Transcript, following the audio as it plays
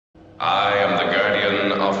I am the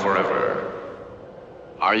guardian of forever.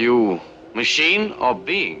 Are you machine or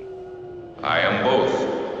being? I am both,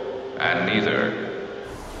 and neither.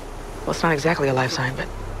 Well, it's not exactly a life sign, but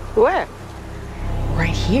Where? right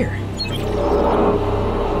here.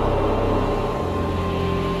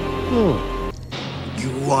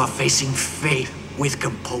 You are facing fate with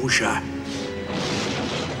composure.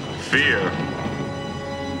 Fear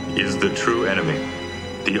is the true enemy,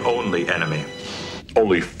 the only enemy.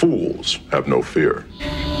 Only fools have no fear. You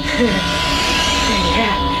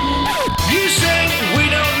say we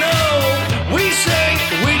don't know. We say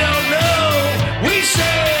we don't know. We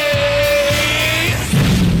say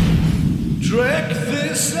track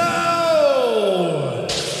this out.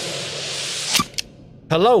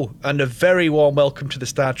 Hello, and a very warm welcome to the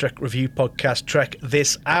Star Trek review podcast, Trek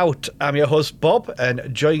This Out. I'm your host, Bob,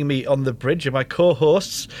 and joining me on the bridge are my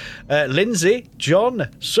co-hosts, Lindsay, John,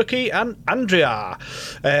 Suki, and Andrea.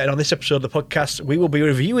 And on this episode of the podcast, we will be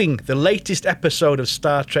reviewing the latest episode of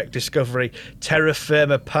Star Trek Discovery, Terra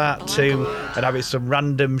Firma Part 2, and having some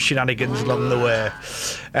random shenanigans along the way.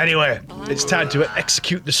 Anyway, it's time to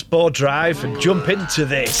execute the spore drive and jump into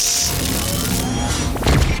this.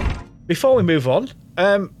 Before we move on,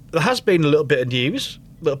 there has been a little bit of news,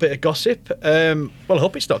 a little bit of gossip. Well, I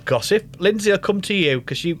hope it's not gossip. Lindsay, I'll come to you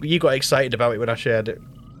because you got excited about it when I shared it.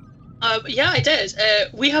 Yeah, I did.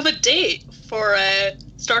 We have a date for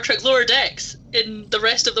Star Trek Lower Decks in the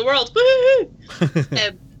rest of the world. Woo-hoo!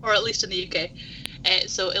 Or at least in the UK.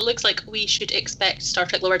 So it looks like we should expect Star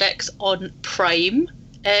Trek Lower Decks on Prime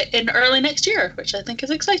in early next year, which I think is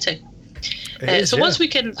exciting. Once we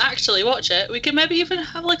can actually watch it, we can maybe even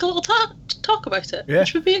have like a little talk about it,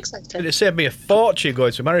 which would be exciting. It'd save me a fortune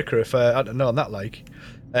going to America if I don't know on that like.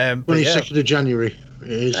 22nd of January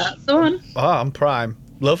it is. That's the one. On Prime.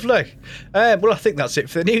 Lovely. Well, I think that's it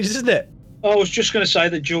for the news, isn't it? I was just going to say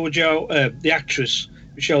that Georgia, the actress,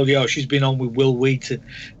 Michelle Yeoh, she's been on with Will Wheaton,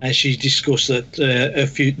 and she's discussed that her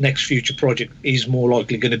next future project is more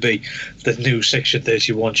likely going to be the new Section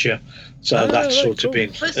 31 show. So that's sort of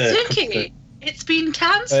been... But Suki, it's been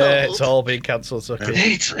cancelled. It's all been cancelled, Suki.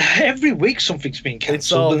 It's, every week something's been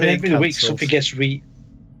cancelled, and every week something gets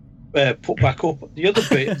put back up. The other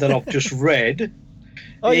bit that I've just read...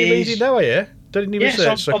 Oh, you're reading now, are you? Don't you research,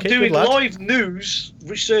 I'm Suki? doing live news,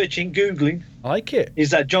 researching, Googling. I like it.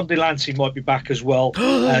 Is that John Delancey might be back as well,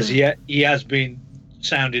 as he has been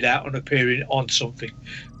sounded out and appearing on something,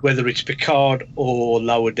 whether it's Picard or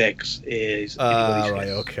Lower Decks. Right,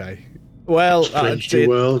 okay. Well, Strange New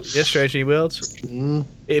Worlds. Yeah, Strange New Worlds.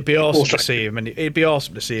 It'd be awesome to see him. It'd be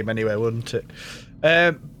awesome to see him anyway, wouldn't it?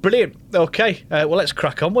 Brilliant. Okay, well, let's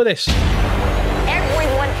crack on with this.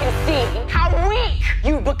 Everyone can see how weak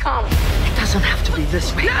you become. It doesn't have to be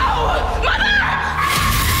this way. No! Mother!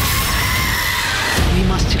 We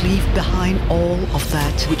must leave behind all of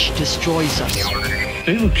that which destroys us.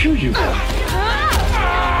 They will kill you. We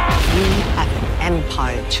have an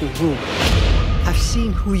empire to rule. I've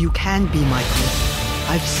seen who you can be, Michael.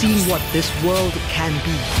 I've seen what this world can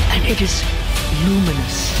be, and it is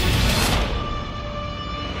luminous.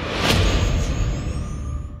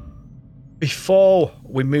 Before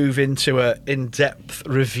we move into an in-depth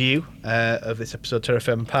review of this episode, Terra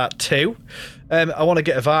Firma Part 2, I want to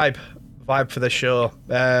get a vibe for the show.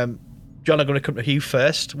 John, I'm going to come to you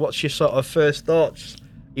first. What's your sort of first thoughts?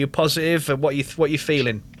 Are you positive, and what you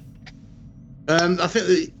feeling? I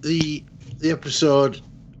think the episode,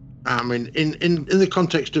 I mean, in the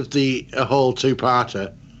context of the whole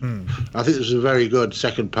two-parter, I think it was a very good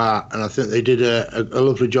second part, and I think they did a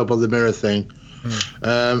lovely job on the mirror thing.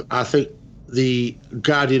 I think the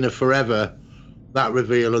Guardian of Forever, that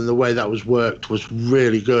reveal and the way that was worked was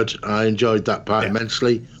really good. I enjoyed that part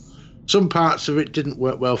immensely. Some parts of it didn't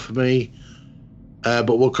work well for me,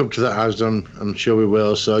 but we'll come to that as I'm sure we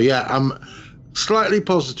will. So yeah, I'm slightly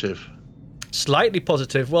positive. Slightly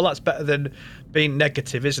positive. Well, that's better than being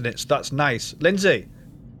negative, isn't it? So that's nice. Lindsay?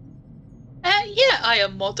 Yeah, I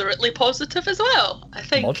am moderately positive as well. I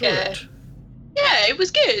think... Moderate? Yeah, it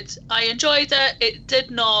was good. I enjoyed it. It did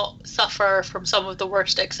not suffer from some of the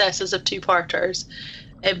worst excesses of two-parters.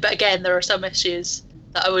 But again, there are some issues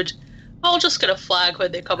that I'll just gonna flag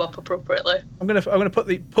when they come up appropriately. I'm gonna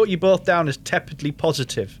put you both down as tepidly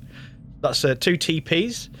positive. That's 2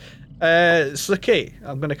 TPs. Slicky,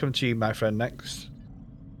 I'm gonna come to you, my friend, next.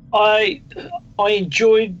 I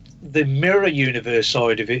enjoyed the mirror universe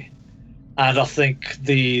side of it, and I think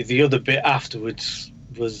the other bit afterwards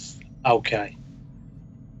was okay.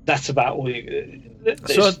 That's about all.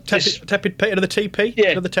 So tepid another TP. Yeah,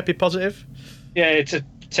 another tepid positive. Yeah, it's a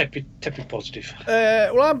tepid positive.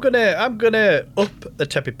 Well, I'm gonna up the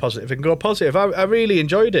tepid positive and go positive. I really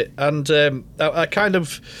enjoyed it, and I kind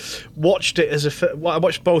of watched it as I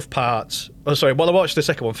watched both parts. Oh, sorry. Well, I watched the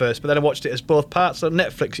second one first, but then I watched it as both parts. On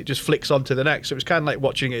Netflix, it just flicks on to the next. So it was kind of like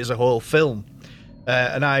watching it as a whole film.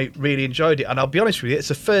 And I really enjoyed it. And I'll be honest with you, it's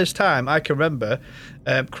the first time I can remember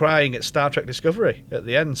crying at Star Trek Discovery at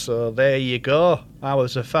the end. So there you go. I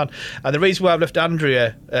was a fan. And the reason why I've left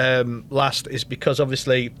Andrea last is because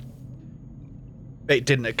obviously it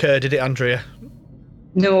didn't occur, did it, Andrea?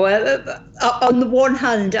 No, on the one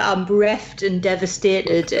hand, I'm bereft and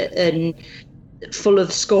devastated and full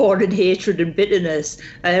of scorn and hatred and bitterness.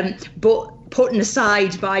 But putting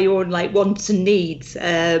aside my own wants and needs,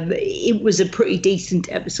 it was a pretty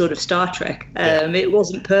decent episode of Star Trek. It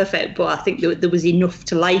wasn't perfect, but I think there was enough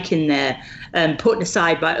to like in there. Putting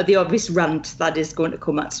aside the obvious rant that is going to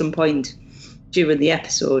come at some point during the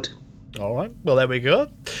episode. All right. Well, there we go.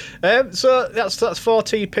 So that's 4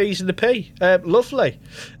 TPs and a P. Lovely.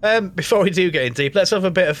 Before we do get in deep, let's have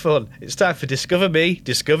a bit of fun. It's time for Discover Me,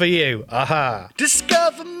 Discover You. Aha.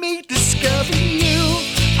 Discover me, discover you.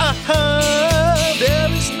 Aha. There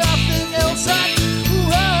is nothing else I'd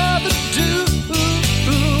rather do.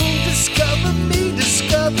 Discover me,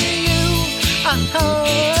 discover you.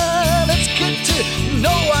 Aha. Let's get to know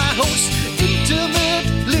our host intimately.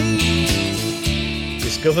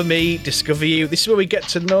 Discover Me, Discover You. This is where we get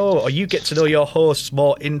to know, or you get to know your hosts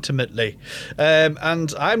more intimately.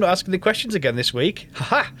 And I'm not asking the questions again this week.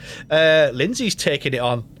 Haha. Lindsay's taking it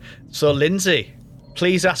on. So, Lindsay,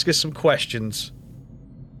 please ask us some questions.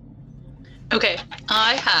 Okay,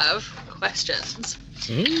 I have questions.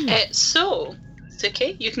 So,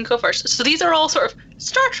 Suki, you can go first. So these are all sort of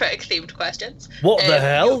Star Trek themed questions. What the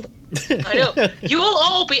hell? I know. You will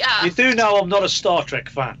all be asked. You do know I'm not a Star Trek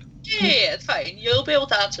fan. Yeah, it's fine. You'll be able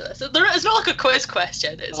to answer this. It's not like a quiz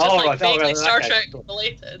question. It's just vaguely Star Trek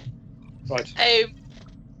related. Right.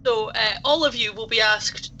 So all of you will be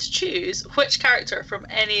asked to choose which character from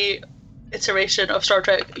any iteration of Star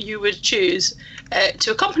Trek you would choose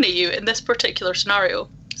to accompany you in this particular scenario.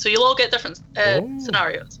 So you'll all get different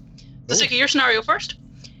scenarios. So Suki, your scenario first.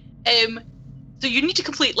 So you need to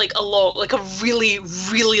complete a really,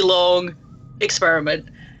 really long experiment.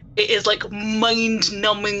 It is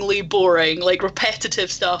mind-numbingly boring,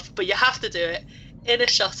 repetitive stuff, but you have to do it in a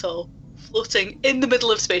shuttle, floating in the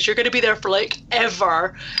middle of space. You're going to be there for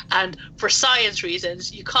ever, and for science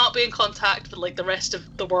reasons, you can't be in contact with the rest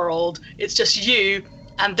of the world. It's just you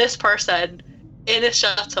and this person in a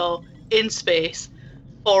shuttle in space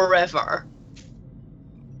forever.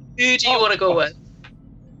 Who do you want to go with?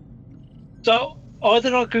 So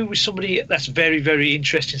either I go with somebody that's very, very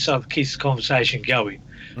interesting, so it keeps the conversation going.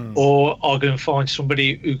 Or I'll go and find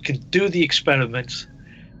somebody who can do the experiments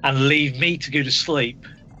and leave me to go to sleep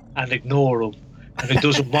and ignore them, and who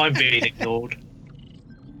doesn't mind being ignored.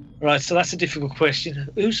 Right, so that's a difficult question.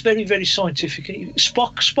 Who's very, very scientific?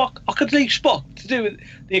 Spock. I could leave Spock to do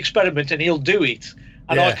the experiment and he'll do it,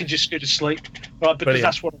 and I can just go to sleep. Right, because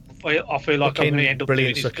that's what I feel like I'm going to end up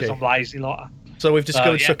doing, because I'm lazy like that. So we've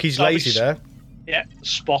discovered Suki's lazy there. Yeah,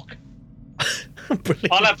 Spock.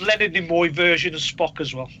 I'll have Leonard Nimoy version of Spock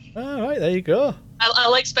as well. All right, there you go. I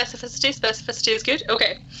like specificity. Specificity is good.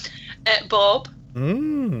 Okay. Bob.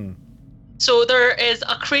 So there is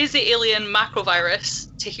a crazy alien macrovirus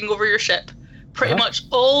taking over your ship. Pretty much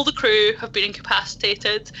all the crew have been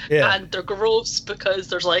incapacitated, and they're gross because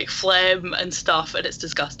there's phlegm and stuff, and it's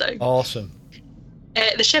disgusting. Awesome.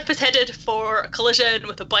 The ship is headed for a collision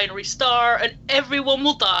with a binary star, and everyone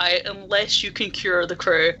will die unless you can cure the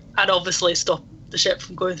crew and obviously stop the ship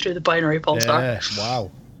from going through the binary pole star. Yes,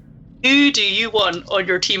 wow. Who do you want on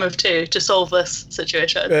your team of 2 to solve this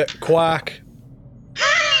situation? Quark.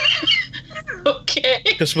 Okay.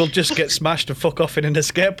 Because we'll just get smashed and fuck off in an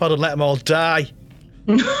escape pod and let them all die.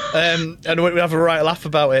 And we have a right laugh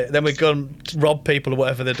about it. Then we go and rob people or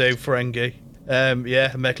whatever they do, Ferengi. And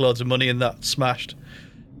make loads of money in that smashed.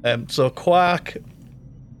 So Quark.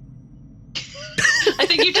 I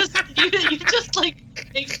think you just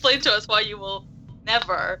explained to us why you will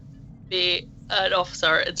never be an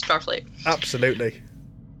officer in Starfleet. Absolutely.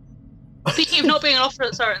 Speaking of not being an officer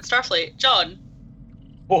in Starfleet, John.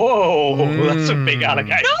 Whoa, that's a big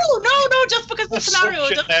allegation. No, just because the scenario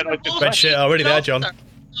is red shit already there, John.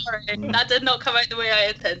 Sorry, that did not come out the way I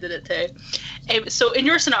intended it to. So in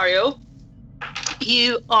your scenario,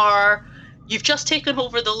 you've just taken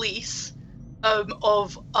over the lease of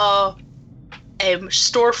a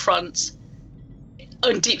storefront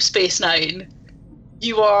on Deep Space Nine.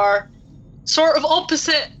 You are sort of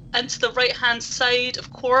opposite and to the right-hand side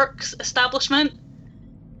of Quark's establishment.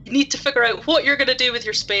 You need to figure out what you're going to do with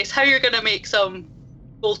your space, how you're going to make some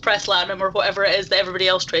gold press latinum or whatever it is that everybody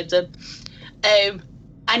else trades in.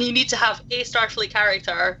 And you need to have a Starfleet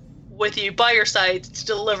character with you by your side to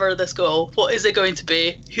deliver this goal. What is it going to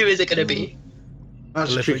be? Who is it going to be?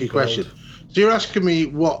 That's a tricky question. So you're asking me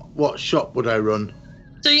what shop would I run?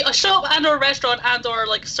 So a shop and or restaurant and or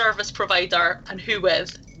like service provider, and who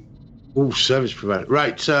with? Oh, service provider.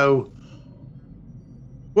 Right, so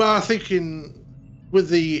well, I think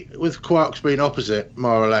with Quark's being opposite,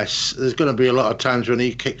 more or less, there's going to be a lot of times when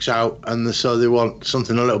he kicks out, and so they want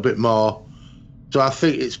something a little bit more. So I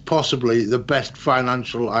think it's possibly the best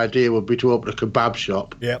financial idea would be to open a kebab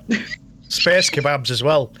shop. Yep. Space kebabs as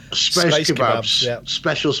well. Space kebabs. Yeah.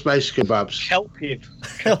 Special space kebabs. Kelpian.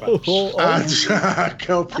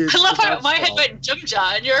 Kelpian. I love how my head went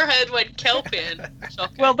Jumja and your head went Kelpian.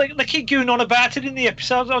 Well, they keep going on about it in the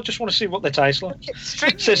episodes. I just want to see what they taste like.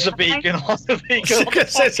 Says the vegan on the vegan.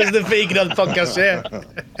 Says the vegan on the podcast, yeah.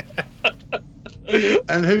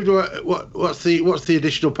 And who do I? What's the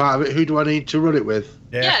additional part of it? Who do I need to run it with?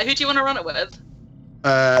 Yeah, who do you want to run it with?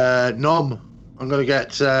 Nom. I'm gonna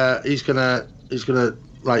get. He's gonna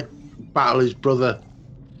like battle his brother.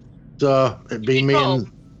 So it'd be me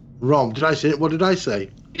and Rom. Did I say it? What did I say?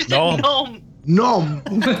 You said Nom. Nom.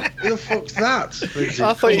 Who the fuck's that?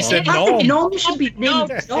 I thought you said Nom. Nom should be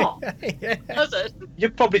named Nom. Was it? You're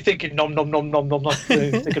probably thinking nom nom nom nom nom nom.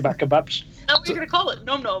 Thinking about kebabs. That's what you're gonna call it,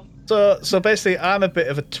 Nom Nom. So basically, I'm a bit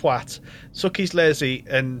of a twat. Suki's lazy,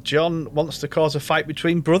 and John wants to cause a fight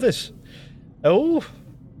between brothers. Oh.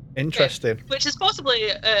 Interesting. Okay. Which is possibly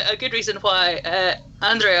a good reason why,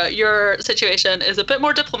 Andrea, your situation is a bit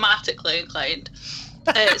more diplomatically inclined.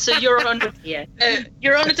 So you're on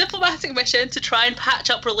a diplomatic mission to try and patch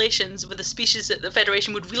up relations with a species that the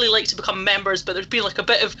Federation would really like to become members, but there's been like a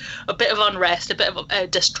bit of unrest, a bit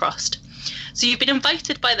of distrust. So you've been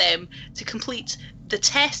invited by them to complete the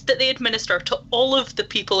test that they administer to all of the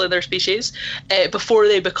people in their species before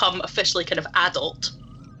they become officially kind of adult.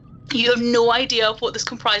 You have no idea what this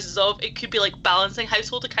comprises of. It could be like balancing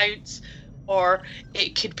household accounts, or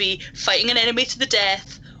it could be fighting an enemy to the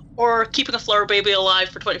death, or keeping a flower baby alive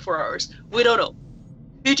for 24 hours. We don't know.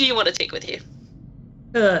 Who do you want to take with you?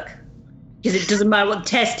 Kirk. Because it doesn't matter what the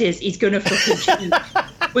test is, he's going to fucking cheat.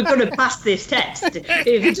 We're going to pass this test.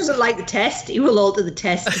 If he doesn't like the test, he will alter the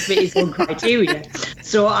test to fit his own criteria.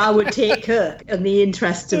 So I would take Kirk in the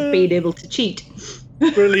interest of being able to cheat.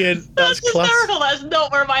 Brilliant. That's class. Hysterical. That's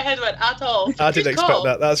not where my head went at all. I didn't expect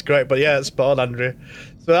that. That's great. But yeah, it's spot on, Andrea.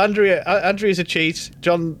 So Andrea's a cheat.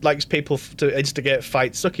 John likes people to instigate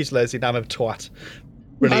fights. Suki's lazy. And I'm a twat.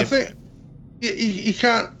 Brilliant. I think you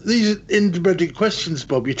can't. These are independent questions,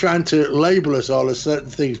 Bob. You're trying to label us all as certain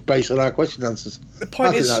things based on our question answers. The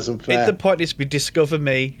point is, that's unfair. The point is, we discover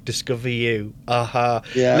me, discover you. Aha.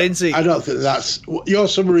 Yeah. Lindsay. I don't think that's your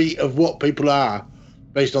summary of what people are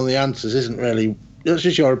based on the answers. Isn't really. That's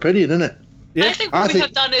just your opinion, isn't it? Yeah. I think what we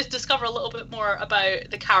have done is discover a little bit more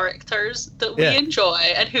about the characters that we enjoy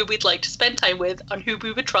and who we'd like to spend time with and who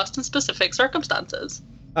we would trust in specific circumstances.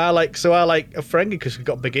 I like a Ferengi because we've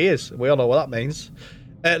got big ears. We all know what that means.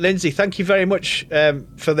 Lindsay, thank you very much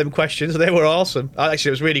for them questions. They were awesome. Actually,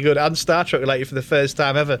 it was really good. And Star Trek related for the first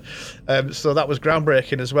time ever. So that was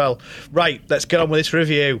groundbreaking as well. Right, let's get on with this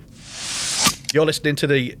review. You're listening to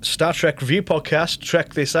the Star Trek Review Podcast,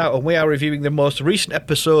 Trek This Out, and we are reviewing the most recent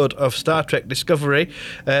episode of Star Trek Discovery,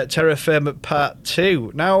 Terra Firma Part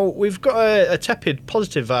 2. Now, we've got a tepid,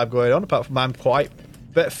 positive vibe going on, apart from I'm quite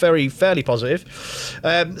fairly positive.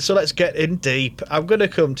 So let's get in deep. I'm going to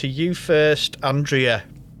come to you first, Andrea.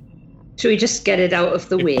 Should we just get it out of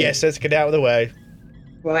the way? Yes, let's get it out of the way.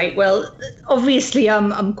 Right, well, obviously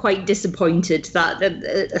I'm quite disappointed that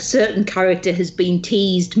a certain character has been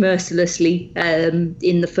teased mercilessly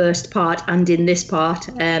in the first part and in this part,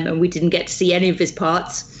 and we didn't get to see any of his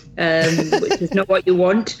parts, which is not what you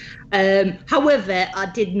want. However, I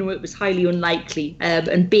did know it was highly unlikely,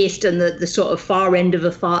 and based on the sort of far end of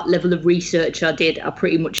a far level of research I did, I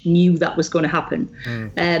pretty much knew that was going to happen.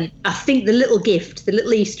 I think the little gift, the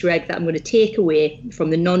little Easter egg that I'm going to take away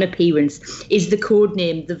from the non-appearance is the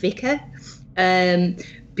codename The Vicar,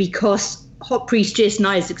 because Hot Priest Jason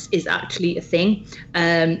Isaacs is actually a thing.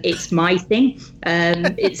 It's my thing.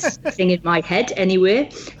 It's a thing in my head anyway.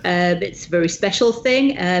 It's a very special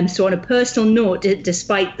thing. So on a personal note,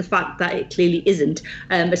 despite the fact that it clearly isn't,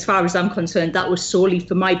 as far as I'm concerned, that was solely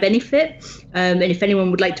for my benefit. And if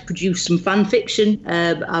anyone would like to produce some fan fiction,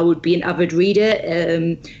 I would be an avid reader.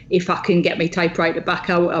 If I can get my typewriter back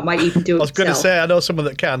out, I might even do it. I was going to say, I know someone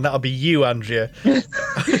that can. That'll be you, Andrea.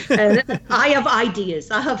 I have ideas.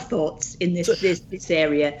 I have thoughts in this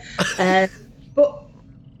area. But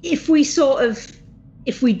if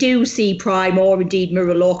we do see Prime or indeed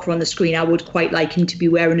Mirror Lorca on the screen, I would quite like him to be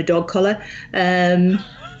wearing a dog collar.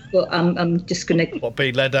 But I'm just gonna. What,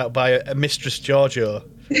 being led out by a Mistress Giorgio,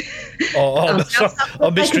 or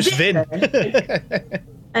Mistress Vin.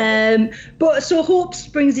 But so hope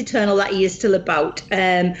springs eternal that he is still about.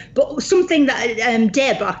 But something that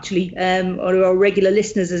Deb actually, or our regular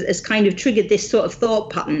listeners, has kind of triggered this sort of thought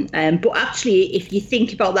pattern. But actually, if you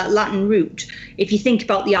think about that Latin root, if you think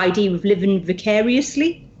about the idea of living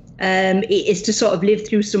vicariously, it is to sort of live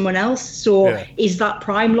through someone else. So is that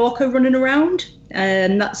Prime Lorca running around?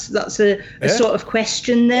 That's a sort of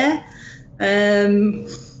question there,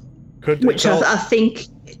 which I think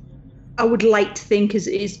I would like to think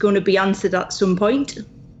is going to be answered at some point.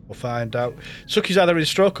 We'll find out. Suki's either in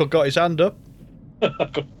stroke or got his hand up. No,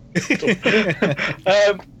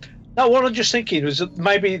 what I'm just thinking was that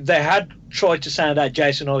maybe they had tried to sound out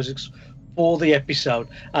Jason Isaacs for the episode,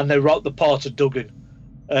 and they wrote the part of Duggan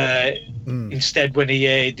instead when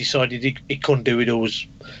he decided he couldn't do it, or was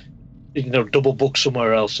double booked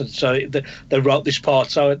somewhere else, and so they wrote this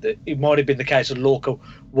part. So it might have been the case that Lorca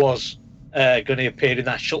was going to appear in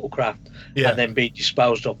that shuttlecraft and then be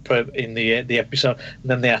disposed of in the episode,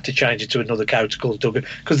 and then they had to change it to another character called Duggan,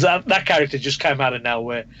 because that character just came out of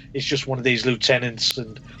nowhere. It's just one of these lieutenants,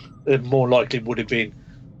 and more likely would have been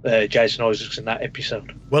Jason Isaacs in that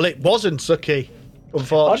episode. Well, it wasn't Suki,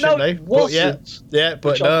 unfortunately. I know it wasn't.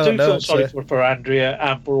 But I do feel sorry for Andrea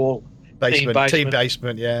and for all Team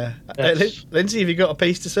Basement, yeah. Yes. Lindsay, have you got a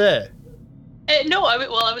piece to say? No, I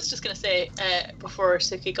was just going to say before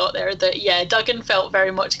Suki got there that Duggan felt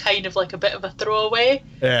very much kind of like a bit of a throwaway.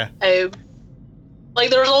 Yeah.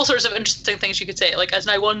 Like there's all sorts of interesting things you could say. Like, as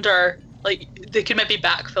I wonder, like they could maybe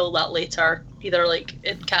backfill that later, either like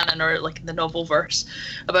in canon or like in the novel verse,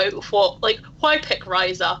 about why pick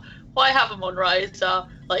Ryza? Why have him on Ryza?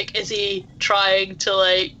 Like, is he trying to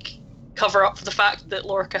like cover up for the fact that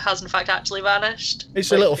Lorca has in fact actually vanished?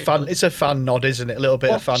 It's a little fun. It's a fan nod, isn't it? A little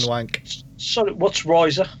bit of fan wank. Sorry, what's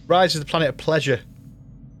Ryza? Ryza is the planet of pleasure.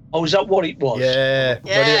 Oh, is that what it was? Yeah.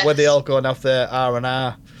 Yes. Where they all go and have their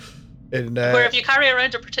R&R. Where if you carry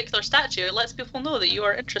around a particular statue, it lets people know that you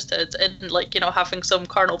are interested in, like, having some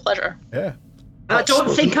carnal pleasure. Yeah. I don't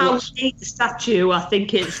think I would need the statue. I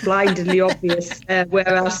think it's blindingly obvious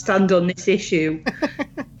where I stand on this issue.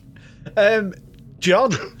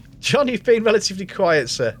 John, you've been relatively quiet,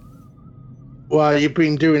 sir. Well, you've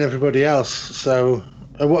been doing everybody else. So,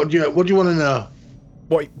 what do you want to know?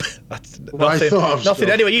 Nothing.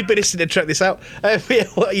 Anyway, you've been listening to track this out.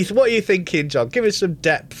 What are you thinking, John? Give us some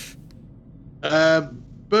depth.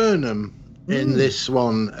 Burnham in this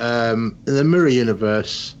one, in the Mirror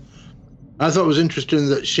Universe, I thought it was interesting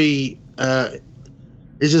that she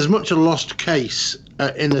is as much a lost case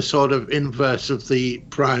in the sort of inverse of the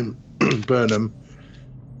Prime Burnham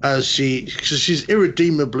as she's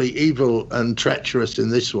irredeemably evil and treacherous in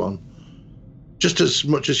this one, just as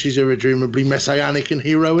much as she's irredeemably messianic and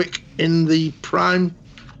heroic in the Prime.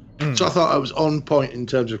 So I thought I was on point in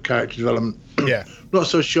terms of character development. Yeah. Not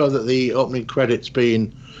so sure that the opening credits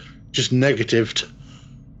being just negatived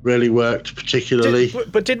really worked particularly.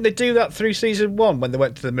 But didn't they do that through season 1 when they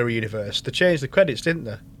went to the Mirror Universe? They changed the credits, didn't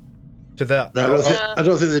they? To that. No, I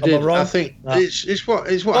don't think they did. I think it's what.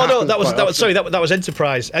 Oh no, that was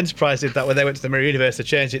Enterprise. Enterprise did that when they went to the Mirror Universe. They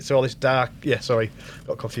changed it to all this dark. Yeah, sorry,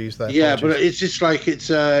 got confused there. Yeah, Apologies. but it's just like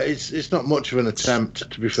it's not much of an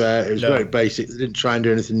attempt, to be fair. It was very basic. They didn't try and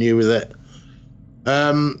do anything new with it.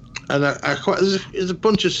 And I quite there's a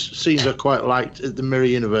bunch of scenes I quite liked at the Mirror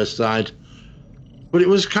Universe side, but it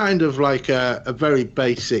was kind of like a very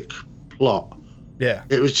basic plot. Yeah,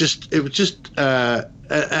 it was just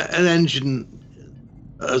an engine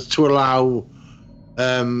to allow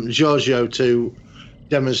Giorgio to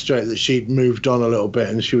demonstrate that she'd moved on a little bit,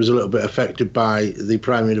 and she was a little bit affected by the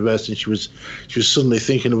Prime Universe, and she was suddenly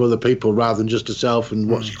thinking of other people rather than just herself and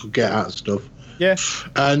what she could get out of stuff. Yeah,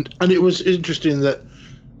 and it was interesting that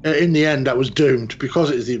in the end that was doomed because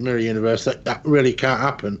it is the Mirror Universe. That really can't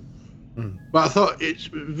happen. But I thought it's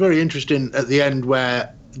very interesting at the end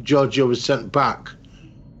where Giorgio was sent back.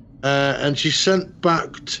 And she's sent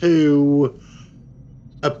back to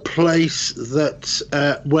a place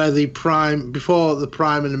that where the Prime, before the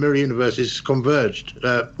Prime and the Mirror Universe is converged,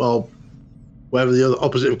 or wherever the other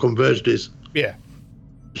opposite of converged is. Yeah.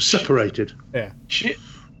 Separated. Yeah. She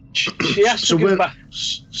has to go back.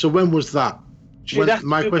 So when was that?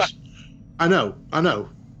 My question. I know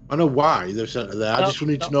why they've sent her there. I just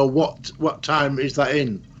need to know what time is that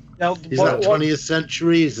in? Now, is that 20th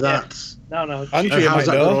century? Is that? No. Andrea, how's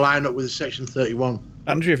that going to line up with Section 31?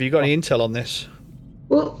 Andrew, have you got any intel on this?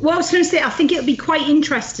 Well, what I was going to say, I think it'll be quite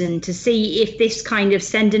interesting to see if this kind of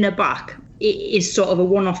sending her back is sort of a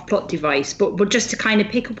one-off plot device. But just to kind of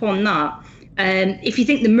pick up on that, if you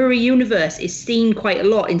think the Mirror Universe is seen quite a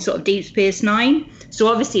lot in sort of Deep Space Nine, so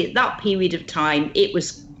obviously at that period of time,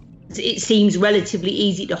 it seems relatively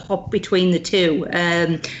easy to hop between the two.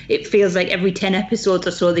 It feels like every 10 episodes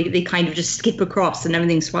or so, they kind of just skip across and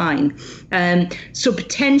everything's fine. So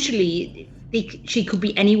potentially she could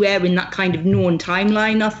be anywhere in that kind of known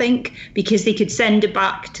timeline, I think, because they could send her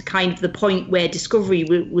back to kind of the point where Discovery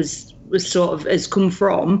was sort of has come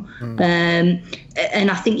from.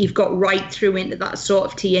 And I think you've got right through into that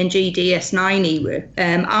sort of TNG DS9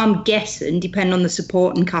 era. I'm guessing, depending on the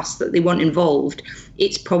supporting cast that they want involved,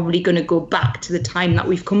 it's probably going to go back to the time that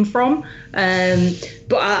we've come from.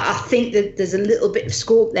 But I think that there's a little bit of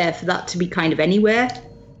scope there for that to be kind of anywhere.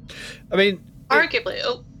 I mean,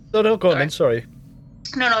 arguably. No, go on then, sorry.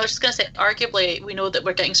 No, I was just going to say, arguably, we know that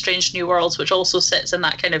we're getting Strange New Worlds, which also sits in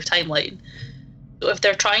that kind of timeline. So if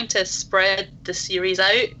they're trying to spread the series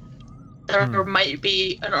out, there might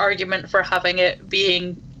be an argument for having it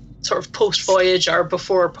being sort of post-Voyager,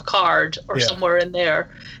 before Picard, or somewhere in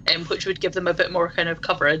there, which would give them a bit more kind of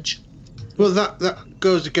coverage. Well, that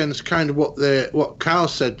goes against kind of what Carl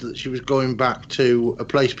said, that she was going back to a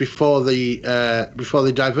place before they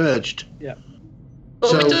diverged. Yeah.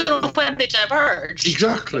 But we don't know when they diverged.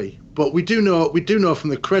 Exactly, but we do know from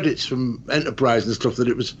the credits from Enterprise and stuff that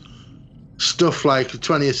it was stuff like the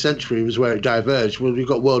 20th century was where it diverged. Well, we've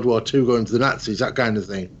got World War II going to the Nazis, that kind of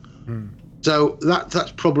thing. So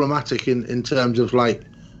that's problematic in terms of, like,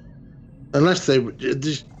 unless they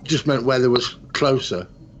just meant where there was closer.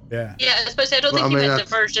 Yeah. Yeah, especially I don't think he meant the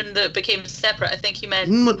version that became separate. I think he meant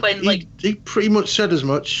when, like... He pretty much said as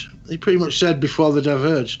much. He pretty much said before they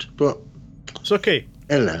diverged, but... It's okay.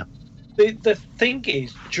 Hello. The thing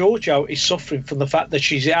is, Georgiou is suffering from the fact that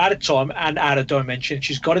she's out of time and out of dimension.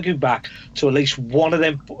 She's got to go back to at least one of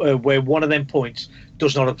them, where one of them points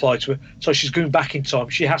does not apply to her. So she's going back in time.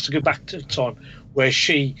 She has to go back to time where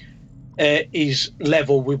she is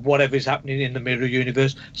level with whatever is happening in the Mirror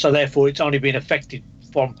Universe. So therefore, it's only been affected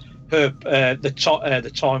from her the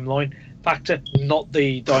timeline factor, not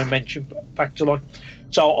the dimension factor line.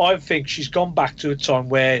 So I think she's gone back to a time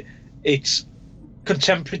where it's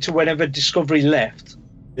contemporary to whenever Discovery left.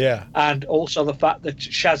 Yeah. And also the fact that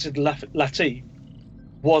Shazad Latif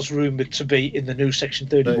was rumoured to be in the new Section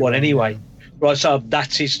 31 anyway. Right, so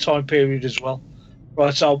that's his time period as well.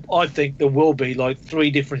 Right, so I think there will be like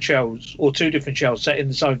 3 different shows or 2 different shows set in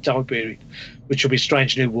the same time period, which will be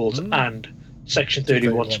Strange New Worlds and Section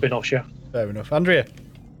 31 spin-off show. Fair enough. Andrea?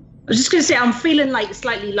 I was just going to say, I'm feeling like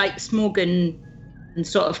slightly like smug and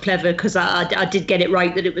sort of clever because I did get it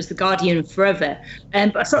right that it was the Guardian forever.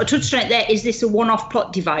 But I sort of touched on it there. Is this a one-off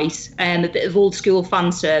plot device, a bit of old school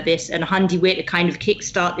fan service, and a handy way to kind of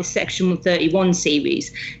kickstart this Section 131 series?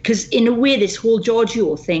 Because in a way, this whole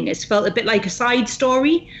Georgiou thing has felt a bit like a side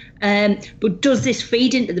story. But does this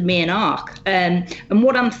feed into the main arc? And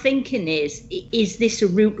what I'm thinking is this a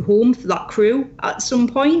route home for that crew at some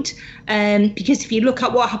point? Because if you look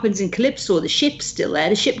at what happens in Calypso, the ship's still there.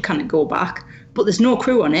 The ship can't go back, but there's no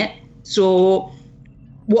crew on it. So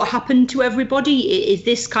what happened to everybody? Is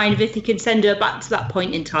this kind of, if they can send her back to that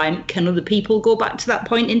point in time, can other people go back to that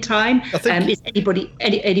point in time? Is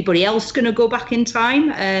anybody else going to go back in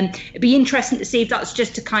time? It'd be interesting to see if that's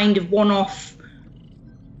just a kind of one-off.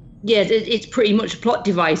 Yeah, it's pretty much a plot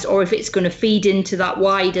device, or if it's going to feed into that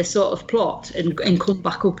wider sort of plot and come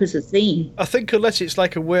back up as a theme. I think unless it's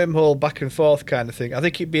like a wormhole back and forth kind of thing, I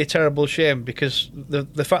think it'd be a terrible shame because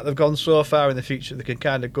the fact they've gone so far in the future, they can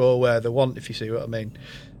kind of go where they want, if you see what I mean.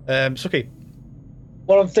 Suki?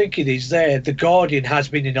 What I'm thinking is the Guardian has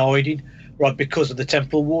been in hiding, right, because of the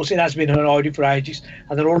Temporal Wars. It has been in hiding for ages,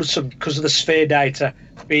 and then all of a sudden, because of the sphere data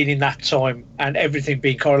being in that time and everything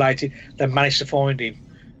being correlated, they managed to find him.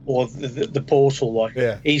 Or the portal, like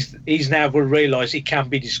he's now going to realise he can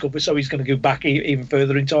be discovered, so he's going to go back even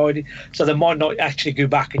further into hiding. So they might not actually go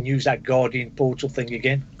back and use that Guardian portal thing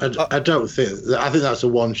again. I don't think. I think that's a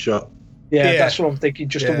one shot. Yeah, that's what I'm thinking.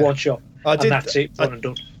 Just a one shot, and that's it. Done and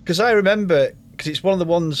done. Because I remember, because it's one of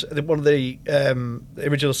the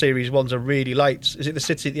original series ones I really liked. Is it The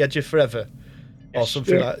City at the Edge of Forever? Or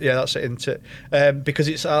something like that's it, isn't it? Because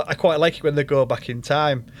it's I quite like it when they go back in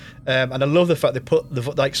time, and I love the fact they put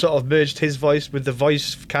sort of merged his voice with the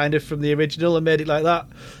voice kind of from the original and made it like that.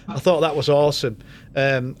 I thought that was awesome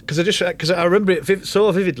because I remember it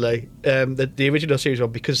so vividly, the original series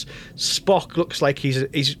one, because Spock looks like he's in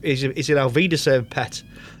Alvida's pet.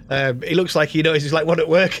 He looks like he's like one at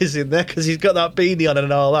work is in there because he's got that beanie on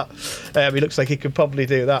and all that. He looks like he could probably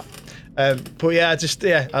do that. But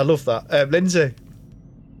yeah, I love that. Lindsay?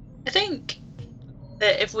 I think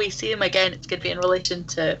that if we see him again, it's going to be in relation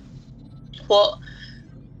to what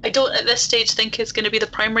I don't at this stage think is going to be the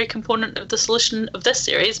primary component of the solution of this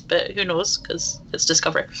series, but who knows, because it's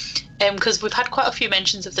Discovery. Because we've had quite a few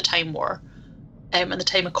mentions of the Time War and the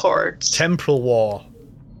Time Accords. Temporal War.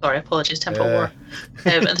 Sorry, apologies, Temporal War.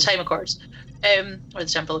 And the Time Accords. Or the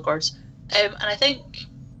Temporal Accords. And I think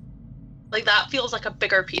like that feels like a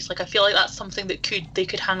bigger piece. Like I feel like that's something that they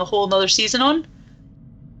could hang a whole another season on.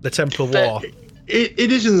 The Temporal War.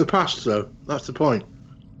 It is in the past, though. That's the point.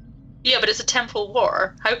 Yeah, but it's a temporal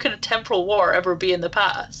war. How can a temporal war ever be in the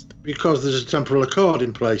past? Because there's a temporal accord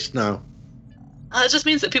in place now. That just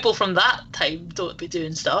means that people from that time don't be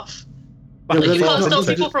doing stuff. Yeah, Like, you can't stop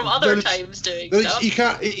then people from other then times doing then stuff. You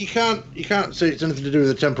can't say it's anything to do with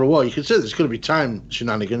the temporal war. You can say there's going to be time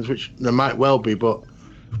shenanigans, which there might well be, but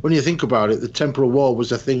when you think about it, the temporal war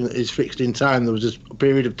was a thing that is fixed in time. There was a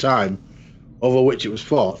period of time over which it was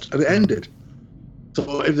fought, and it ended.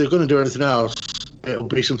 So if they're going to do anything else, it'll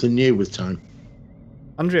be something new with time.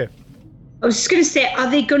 Andrea? I was just going to say, are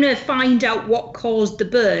they going to find out what caused the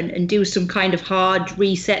burn and do some kind of hard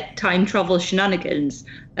reset time travel shenanigans?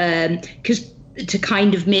 Because to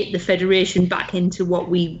kind of make the Federation back into what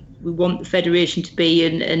we want the Federation to be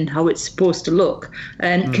and how it's supposed to look.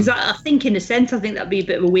 Because I think, in a sense, I think that'd be a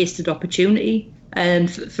bit of a wasted opportunity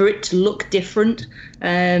for it to look different.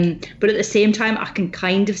 But at the same time, I can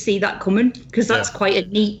kind of see that coming, because that's quite a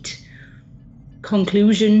neat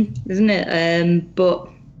conclusion, isn't it? But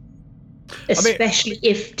especially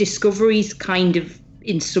if Discovery's kind of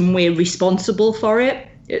in some way responsible for it,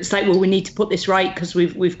 it's like, well, we need to put this right because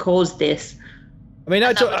we've caused this. I mean,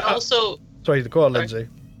 sorry, go on, Lindsay.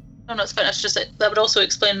 No, it's fine. It's just that would also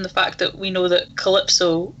explain the fact that we know that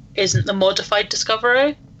Calypso isn't the modified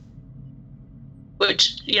Discovery,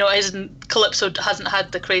 which, you know, Calypso hasn't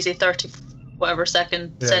had the crazy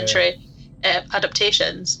 32nd century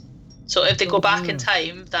adaptations. So if they go back in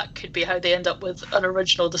time, that could be how they end up with an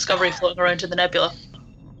original Discovery floating around in the nebula.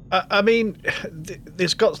 I mean,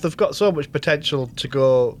 they've got so much potential to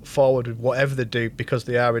go forward with whatever they do, because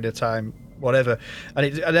they are in a time, whatever.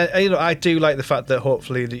 And you know, I do like the fact that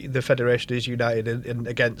hopefully the Federation is united in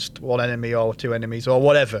against one enemy or two enemies or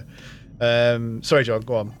whatever. Sorry, John,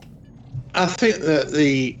 go on. I think that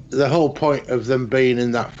the whole point of them being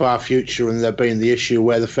in that far future and there being the issue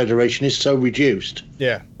where the Federation is so reduced,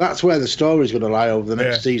 that's where the story's going to lie over the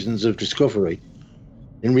next seasons of Discovery,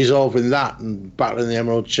 in resolving that and battling the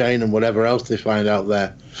Emerald Chain and whatever else they find out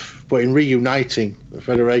there. But in reuniting the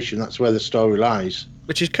Federation, that's where the story lies.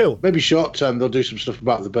 Which is cool. Maybe short term they'll do some stuff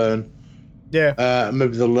about the burn.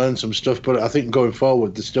 Maybe they'll learn some stuff, but I think going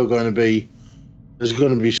forward there's going to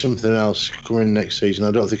be something else coming next season.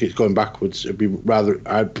 I don't think it's going backwards. It'd be rather,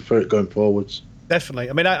 I'd prefer it going forwards.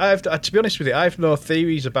 Definitely. I mean, I've to be honest with you, I have no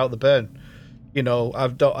theories about the burn. You know,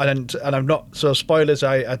 and I'm not, so spoilers.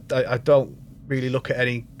 I don't really look at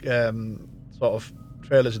any sort of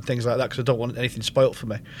trailers and things like that, because I don't want anything spoilt for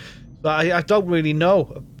me. But I don't really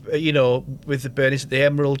know. You know, with the burn, is it the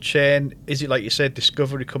Emerald Chain? Is it, like you said,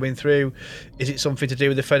 Discovery coming through? Is it something to do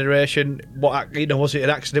with the Federation? What, you know, was it an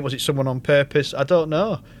accident? Was it someone on purpose? I don't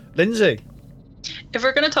know. Lindsay? If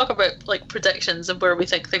we're going to talk about like predictions and where we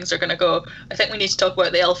think things are going to go, I think we need to talk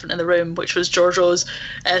about the elephant in the room, which was Georgiou's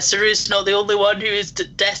Saru's not the only one who is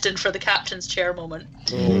destined for the captain's chair moment.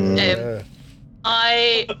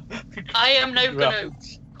 I am now going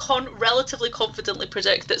to relatively confidently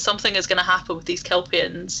predict that something is going to happen with these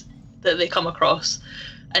Kelpians that they come across,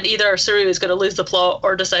 and either Saru is going to lose the plot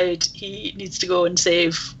or decide he needs to go and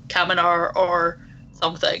save Kaminar or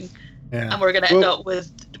something, and we're going to end up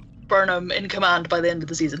with Burnham in command by the end of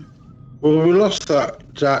the season. Well, we lost that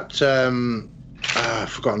I've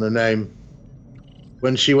forgotten her name,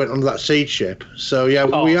 when she went on that seed ship. So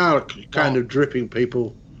we are kind of dripping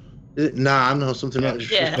people. Is it Nan or something like that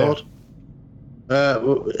she's called?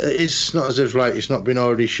 It's not as if like it's not been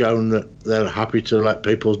already shown that they're happy to let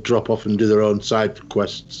people drop off and do their own side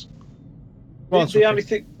quests. The only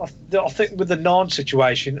thing I think with the Nan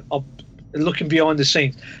situation, looking behind the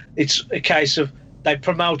scenes, it's a case of they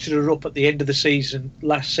promoted her up at the end of the season,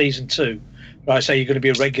 last season 2. Right, so you're going to be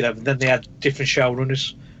a regular, but then they had different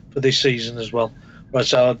showrunners for this season as well. Right,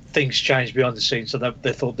 so things changed behind the scenes, so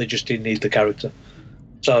they thought they just didn't need the character.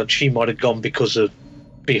 So she might have gone because of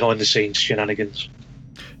behind the scenes shenanigans.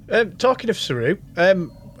 Talking of Saru,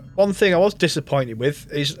 one thing I was disappointed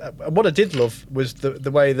with is what I did love was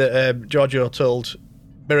the way that Georgiou told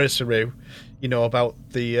Mirror Saru, you know, about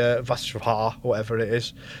the Vastravhar, whatever it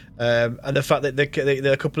is, and the fact that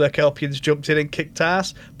a couple of Kelpians jumped in and kicked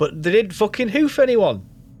ass, but they didn't fucking hoof anyone.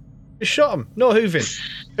 Just shot him. No hooving.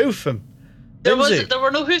 Hoof him. There Lindsay.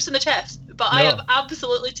 were no hoofs in the chest, but I am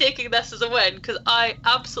absolutely taking this as a win because I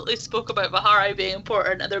absolutely spoke about Bahari being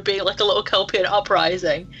important and there being like a little Kelpian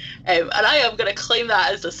uprising, and I am going to claim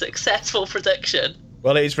that as a successful prediction.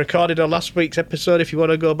 Well, it's recorded on last week's episode. If you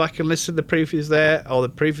want to go back and listen, the proof is there, or the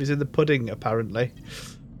proof is in the pudding, apparently.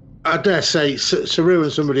 I dare say Saru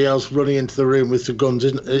and somebody else running into the room with the guns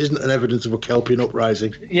isn't an evidence of a Kelpian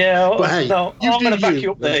uprising. Yeah, but hey, no, I'm going to back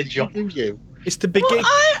you up there, John. It's the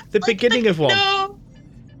beginning of one. No,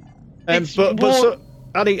 but so,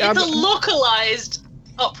 Annie, it's a localized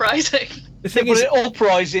uprising. The thing is, is,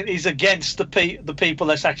 uprising is against the people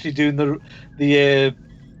that's actually doing the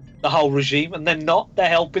whole regime, and they're not. They're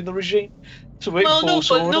helping the regime. So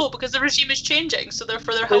no, because the regime is changing, so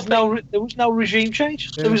therefore they're helping. There was no regime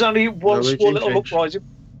change. Yeah. There was only one small little uprising.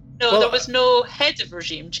 No, there was no head of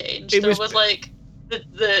regime change. There was like the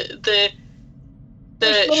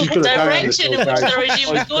direction in which the regime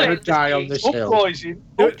was going.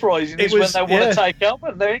 Uprising is when they want to take over,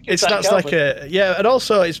 and they can take over. And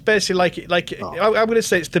also it's basically I'm going to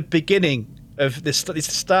say it's the beginning of this. It's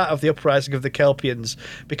the start of the uprising of the Kelpians,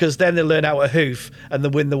 because then they learn how to hoof and they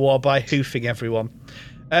win the war by hoofing everyone.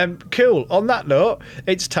 Cool. On that note,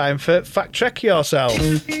 it's time for Fact Check Yourself.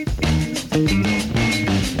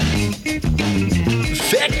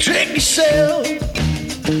 Fact check yourself.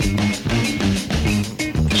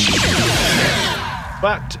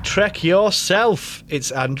 Fact Check Yourself.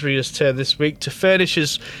 It's Andrea's turn this week to furnish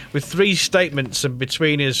us with 3 statements, and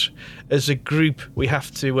between us as a group we have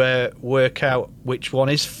to work out which one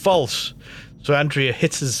is false. So Andrea,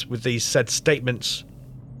 hits us with these said statements.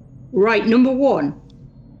 Right, number 1.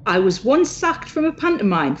 I was once sacked from a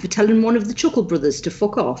pantomime for telling one of the Chuckle Brothers to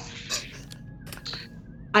fuck off.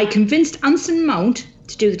 I convinced Anson Mount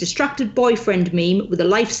to do the distracted boyfriend meme with a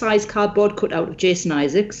life-size cardboard cutout of Jason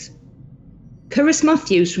Isaacs. Curtis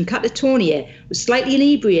Matthews from Catatonia was slightly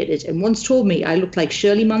inebriated and once told me I looked like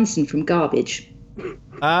Shirley Manson from Garbage.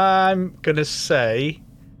 I'm going to say...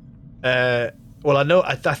 I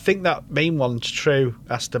think that meme one's true.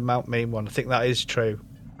 Aston Mount meme one. I think that is true.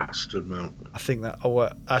 Aston Mount. I think that...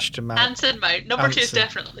 Ashton Mount. Anson Mount. Number 2 is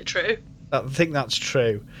definitely true. I think that's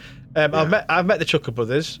true. I've met the Chuckle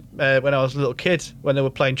Brothers when I was a little kid, when they were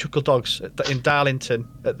playing Chuckle Dogs in Darlington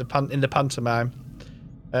in the pantomime.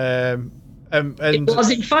 It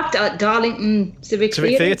was in fact at Darlington Civic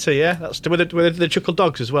Theatre. Yeah, that's with the Chuckle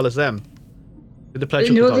Dogs as well as them. Did they play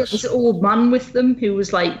Chuckle there Dogs? was an old man with them who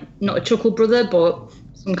was like not a Chuckle Brother, but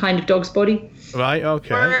some kind of dog's body. Right.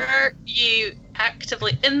 Okay. Were you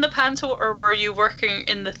actively in the panto, or were you working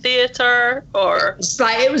in the theatre, or?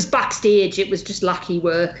 It was backstage. It was just lackey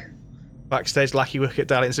work. Backstage lackey work at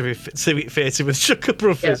Darlington Civic Theatre with Chuckle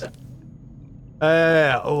Brothers.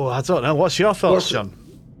 Yeah. I don't know. What's your thoughts, John?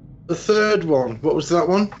 The third one. What was that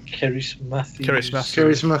one? Curtis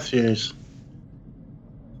Matthews.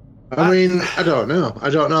 I mean, I don't know.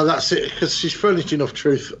 That's it, because she's furnished enough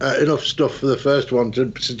stuff for the first one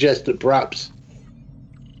to suggest that perhaps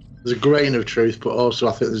there's a grain of truth, but also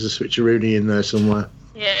I think there's a switcheroony in there somewhere.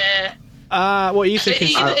 Yeah. What are you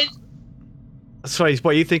thinking? Sorry,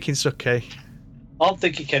 what are you thinking, Suki? I'm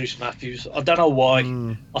thinking Curtis Matthews. I don't know why.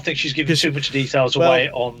 I think she's giving too much details away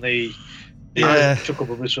on the Chuckle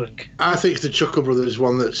Brothers thing. I think the Chuckle Brothers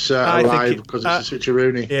one that's alive because it's a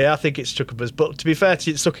switcheroony. Yeah, I think it's Chuckle Brothers. But to be fair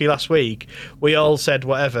to Suki, last week we all said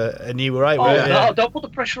whatever, and you were right. Don't put the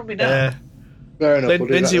pressure on me now. Fair enough.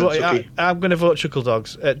 Lindsay, I'm going to vote Chuckle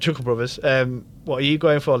Brothers. What are you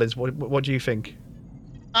going for, Liz? What do you think?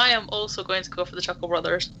 I am also going to go for the Chuckle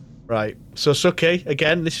Brothers. Right. So Suki,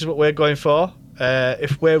 again, this is what we're going for.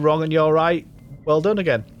 If we're wrong and you're right, well done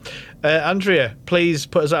again. Andrea, please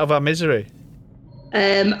put us out of our misery.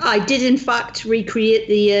 I did, in fact, recreate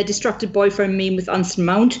the distracted boyfriend meme with Anson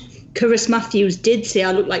Mount. Curtis Matthews did say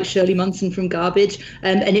I look like Shirley Manson from Garbage,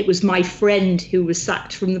 and it was my friend who was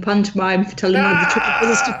sacked from the pantomime for telling one of the Chuckle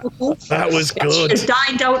Brothers to fuck off. That was good. She's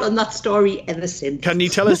dined out on that story ever since. Can you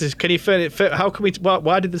tell us this? Can you how can we?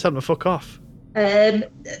 Why did this happen? Fuck off.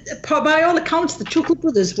 By all accounts, the Chuckle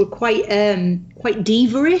Brothers were quite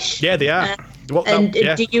diva-ish. Yeah, they are.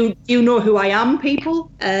 Do you know who I am, people?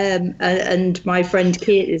 And my friend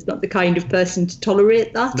Kate is not the kind of person to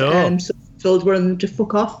tolerate that. No. So I told one of them to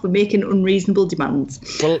fuck off for making unreasonable demands.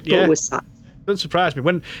 Well, yeah. But it was sad. Doesn't surprise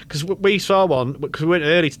me because we saw one, because we went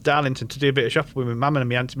early to Darlington to do a bit of shopping with my mum and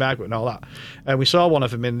my Auntie Margaret and all that, and we saw one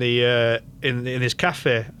of them in the in his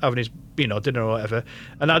cafe having his dinner or whatever,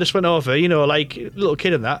 and I just went over, like little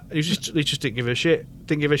kid and that, he just didn't give a shit,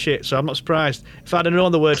 so I'm not surprised. If I'd have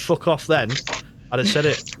known the word fuck off then, I'd have said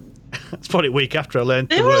it. It's probably a week after I learned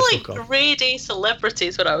They the were word like fuck off. grade A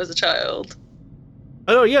celebrities when I was a child.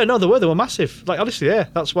 Oh yeah, no, they were massive. Like honestly, yeah,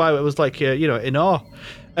 that's why it was like in awe.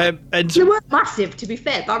 And They weren't massive, to be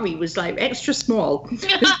fair. Barry was like extra small. True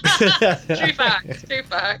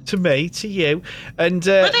fact. to me, to you, and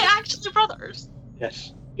Were they actually brothers?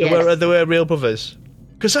 Yes. they were real brothers.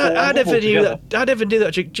 Because I never knew together. that. I never knew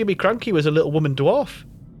that Jimmy Cranky was a little woman dwarf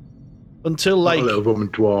until Not like a little woman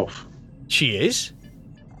dwarf. she is.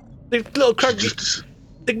 The little Cranky.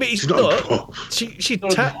 He's not a not. dwarf. She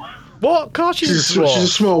what? Of course she's a dwarf. She's a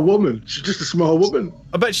small woman. She's just a small woman.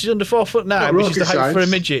 I bet she's under 4 foot now, Not but she's the rocket height for a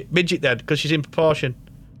science. midget then, because she's in proportion.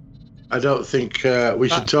 I don't think we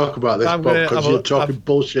should talk about this, I'm Bob, gonna because have a you're look- talking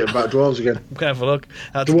bullshit about dwarves again. I'm gonna have a look.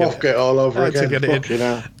 Dwarf get all over had to again. get it in. Fucking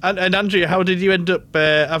hell. And Andrea, how did you end up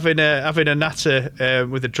having a natter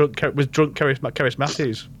with drunk Cerys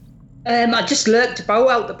Matthews? I just lurked about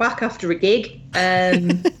out the back after a gig,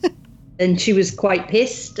 and she was quite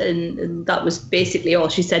pissed, and that was basically all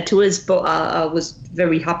she said to us. But I was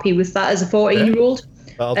very happy with that as a 14-year-old.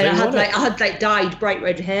 Well, And I had dyed bright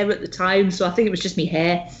red hair at the time, so I think it was just me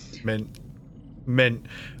hair. Mint.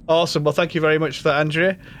 Awesome. Well, thank you very much for that,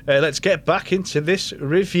 Andrea. Let's get back into this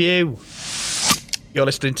review. You're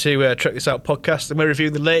listening to Trek This Out podcast, and we're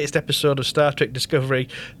reviewing the latest episode of Star Trek Discovery,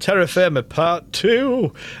 Terra Firma Part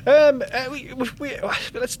 2.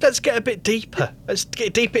 Let's get a bit deeper. Let's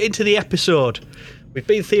get deeper into the episode. We've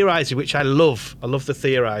been theorising, which I love. I love the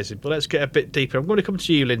theorising, but let's get a bit deeper. I'm going to come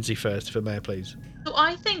to you, Lindsay, first, if I may, please. So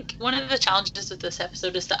I think one of the challenges with this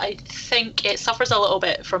episode is that I think it suffers a little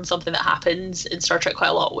bit from something that happens in Star Trek quite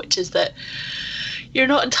a lot, which is that you're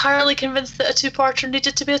not entirely convinced that a two-parter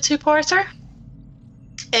needed to be a two-parter.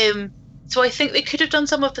 So I think they could have done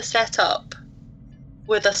some of the setup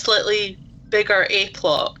with a slightly bigger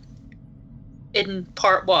A-plot in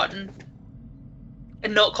part 1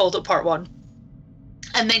 and not called it part 1,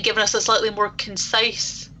 and then given us a slightly more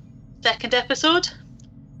concise second episode.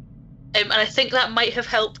 And I think that might have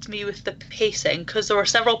helped me with the pacing, because there were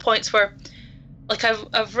several points where, like,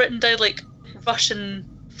 I've written down like Russian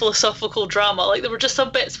philosophical drama. Like, there were just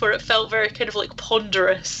some bits where it felt very kind of like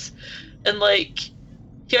ponderous, and like,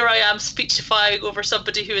 here I am speechifying over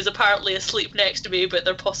somebody who is apparently asleep next to me, but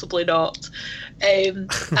they're possibly not. And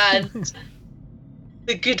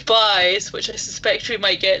the goodbyes, which I suspect we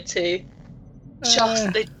might get to,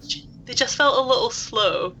 they just felt a little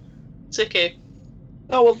slow. It's okay.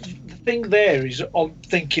 Oh, well, the thing there is, I'm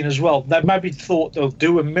thinking as well, they maybe thought they'll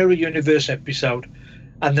do a Mirror Universe episode,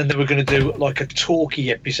 and then they were going to do like a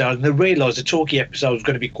talkie episode, and they realised the talkie episode was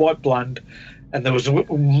going to be quite bland, and there was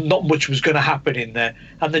not much was going to happen in there,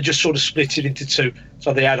 and they just sort of split it into two.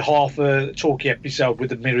 So they had half a talkie episode with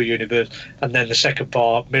the Mirror Universe, and then the second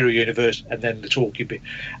part, Mirror Universe, and then the talkie bit,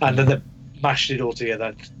 and then they mashed it all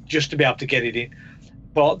together just to be able to get it in.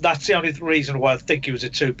 But that's the only reason why I think it was a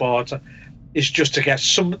two-parter. It's just to get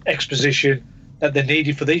some exposition that they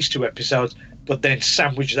needed for these two episodes, but then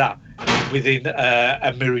sandwich that within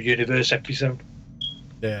a Mirror Universe episode.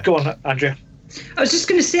 Yeah. Go on, Andrea. I was just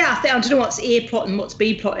going to say, I don't know what's A plot and what's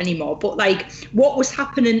B plot anymore, but like what was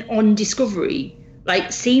happening on Discovery,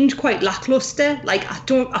 like seemed quite lackluster. Like I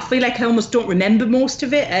feel like I almost don't remember most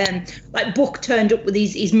of it. Like Book turned up with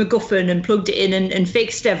his MacGuffin and plugged it in and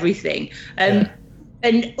fixed everything.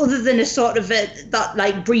 And other than a sort of that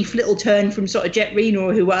like brief little turn from sort of Jet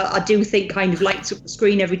Reno, who I do think kind of lights up the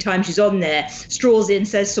screen every time she's on there, strolls in,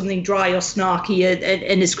 says something dry or snarky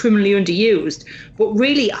and is criminally underused. But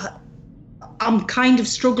really, I'm kind of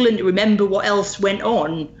struggling to remember what else went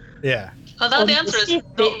on. Yeah. Oh, the answer is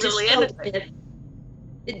not really anything.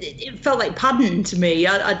 It felt like padding to me.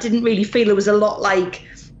 I didn't really feel there was a lot like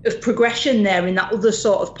of progression there in that other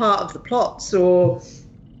sort of part of the plot. So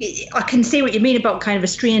I can see what you mean about kind of a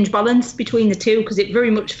strange balance between the two, because it very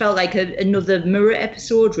much felt like another Mirror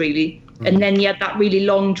episode, really. And then you had that really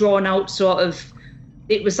long, drawn-out sort of...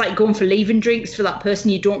 It was like going for leaving drinks for that person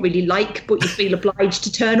you don't really like, but you feel obliged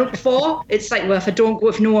to turn up for. It's like, well,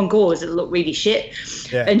 if no one goes, it'll look really shit.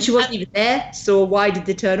 Yeah. And she wasn't even there, so why did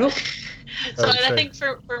they turn up? So I think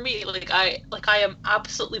for me, I am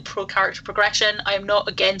absolutely pro character progression. I am not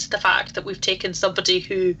against the fact that we've taken somebody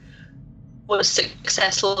who was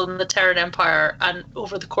successful in the Terran Empire and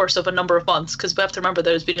over the course of a number of months, because we have to remember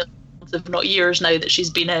there's been if not years now that she's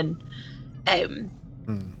been in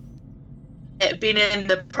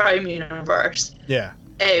the Prime universe. Yeah.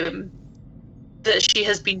 That she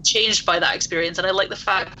has been changed by that experience, and I like the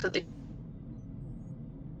fact that they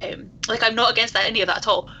I'm not against any of that at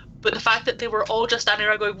all, but the fact that they were all just standing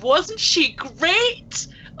around going, wasn't she great?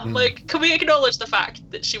 I'm like, can we acknowledge the fact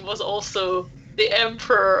that she was also the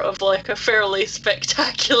Emperor of like a fairly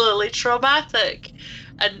spectacularly traumatic,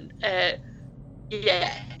 and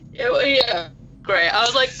yeah, great. I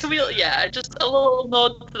was like, just a little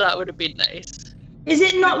nod to that would have been nice. Is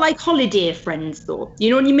it not like holiday friends though?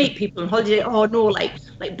 You know, when you meet people on holiday, oh no, like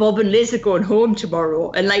Bob and Liz are going home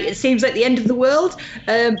tomorrow, and like it seems like the end of the world.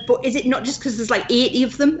 But is it not just because there's like 80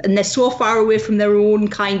 of them and they're so far away from their own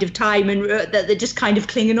kind of time and that they're just kind of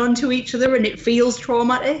clinging on to each other and it feels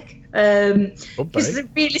traumatic? Because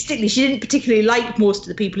realistically, she didn't particularly like most of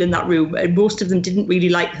the people in that room, and most of them didn't really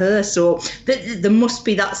like her. So there must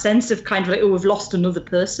be that sense of kind of like, oh, we've lost another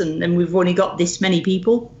person and we've only got this many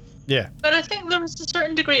people. Yeah. But I think there was a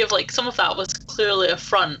certain degree of like some of that was clearly a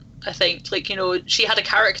front. I think like, you know, she had a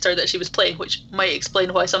character that she was playing, which might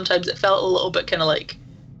explain why sometimes it felt a little bit kind of like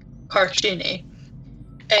cartoony.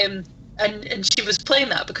 And she was playing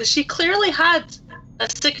that because she clearly had a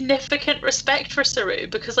significant respect for Saru,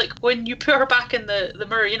 because like when you put her back in the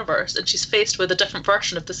mirror universe and she's faced with a different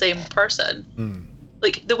version of the same person,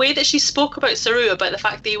 like the way that she spoke about Saru, about the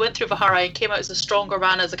fact that he went through Vahara and came out as a stronger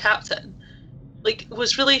man as a captain, like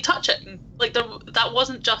was really touching. Like that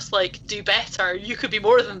wasn't just like do better, you could be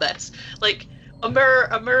more than this. Like a mirror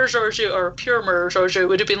Georgiou or a pure mirror Georgiou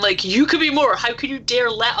would have been like, you could be more. How could you dare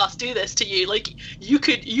let us do this to you? Like you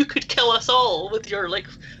could kill us all with your like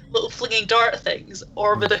little flinging dart things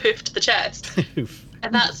or with a hoof to the chest.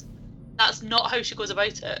 And that's not how she goes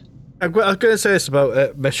about it. I'm going to say this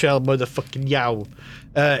about Michelle motherfucking Yao,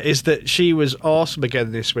 is that she was awesome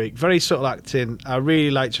again this week. Very subtle acting. I really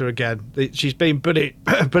liked her again. She's been brilliant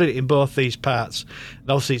in both these parts. And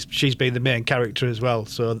obviously she's been the main character as well.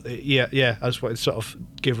 So yeah, I just wanted to sort of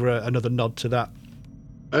give her another nod to that.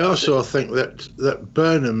 I also think that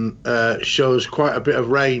Burnham shows quite a bit of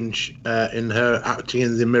range in her acting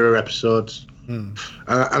in the Mirror episodes. And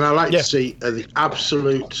I like to see the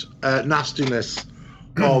absolute nastiness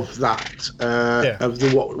of that,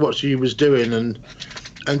 of what she was doing,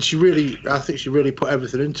 and she really, I think she really put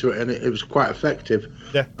everything into it, and it was quite effective.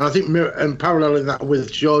 Yeah, and I think and paralleling that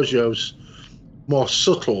with Georgiou's more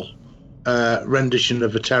subtle rendition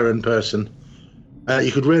of a Terran person,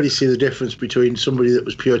 you could really see the difference between somebody that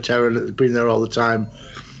was pure Terran that had been there all the time,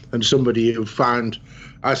 and somebody who found,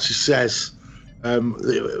 as she says,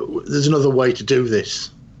 there's another way to do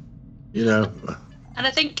this, you know. And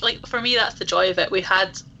I think, like, for me, that's the joy of it. We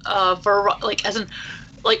had,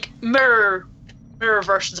 mirror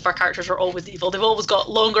versions of our characters are always evil. They've always got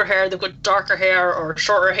longer hair, they've got darker hair or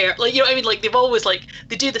shorter hair. Like, you know what I mean? Like, they've always, like,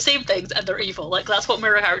 they do the same things and they're evil. Like, that's what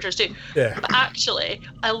mirror characters do. Yeah. But actually,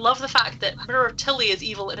 I love the fact that Mirror Tilly is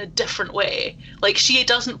evil in a different way. Like, she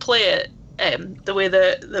doesn't play it the way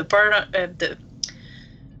the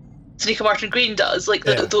Sonequa Martin Green does. Like,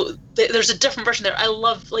 there's a different version there. I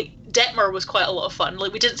love, like, Detmer was quite a lot of fun.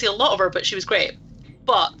 Like, we didn't see a lot of her, but she was great.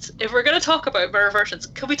 But if we're going to talk about mirror versions,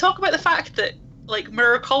 can we talk about the fact that, like,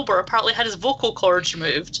 Mirror Culber apparently had his vocal cords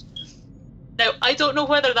removed? Now, I don't know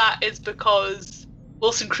whether that is because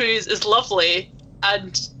Wilson Cruz is lovely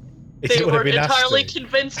and they weren't entirely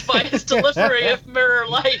convinced by his delivery of mirror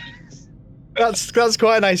lines. That's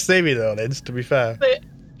quite a nice theory, though, Linz, to be fair. But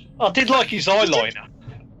I did like his eyeliner.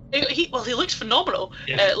 He looked phenomenal.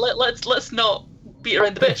 Yeah. Let's not beat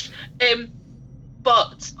around the bush.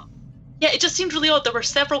 But yeah, it just seemed really odd. There were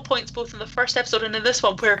several points, both in the first episode and in this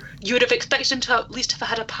one, where you would have expected him to at least have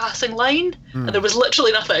had a passing line, and there was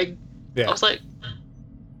literally nothing. Yeah. I was like,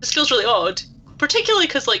 this feels really odd. Particularly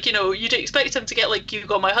because, like, you know, you'd expect him to get, like, you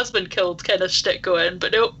got my husband killed kind of shtick going,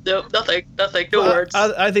 but nope, nothing, no words.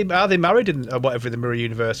 Are they married in whatever the Mirror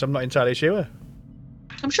universe? I'm not entirely sure.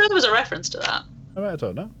 I'm sure there was a reference to that. I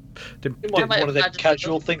don't know. It might be one of the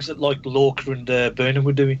casual things that, like, Lorca and Burnham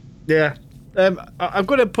were doing. Yeah. I'm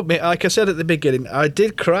going to put me, like I said at the beginning, I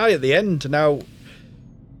did cry at the end. Now,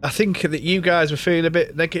 I think that you guys were feeling a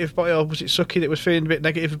bit negative about it, or was it Suki that was feeling a bit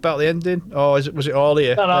negative about the ending? Or was it all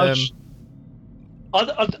here? No,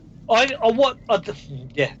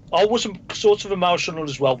 I wasn't sort of emotional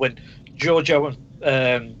as well when Georgiou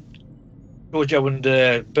and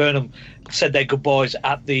Burnham said their goodbyes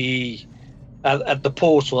at the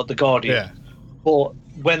portal at the Guardian. Yeah. But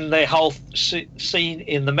when they whole scene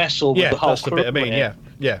in the mess hall with the whole that's the bit I mean.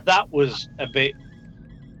 Yeah. That was a bit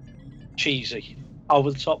cheesy.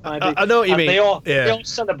 Over the top, maybe. I know what you mean. They are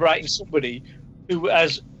celebrating somebody who,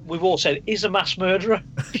 as we've all said, is a mass murderer.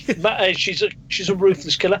 She's a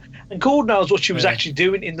ruthless killer, and God knows what she was actually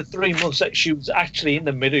doing in the 3 months that she was actually in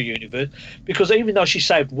the Mirror universe. Because even though she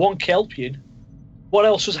saved one Kelpian, what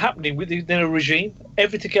else was happening within her regime?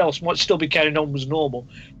 Everything else might still be carrying on as normal.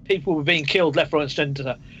 People were being killed left, right, and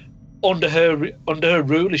centre under her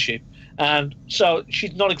rulership, and so she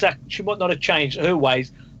might not have changed her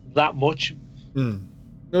ways that much.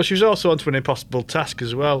 No, she was also onto an impossible task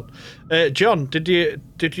as well. John, did you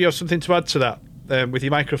have something to add to that with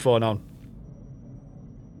your microphone on?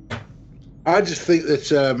 I just think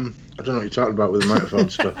that I don't know what you're talking about with the microphone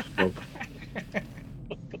stuff, Bob.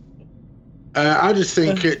 I just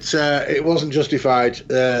think it wasn't justified.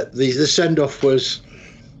 The send off was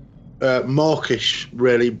mawkish,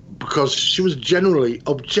 really, because she was generally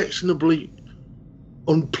objectionably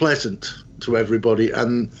unpleasant to everybody,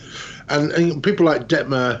 and people like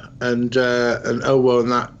Detmer and Owo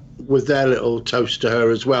and that with their little toast to her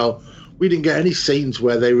as well. We didn't get any scenes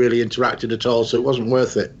where they really interacted at all, so it wasn't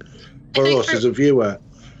worth it for us as a viewer.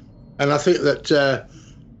 And I think that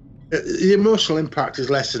the emotional impact is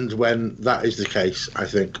lessened when that is the case, I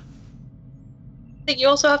think. I think you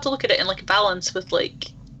also have to look at it in like a balance with like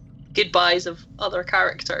goodbyes of other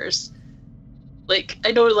characters. Like,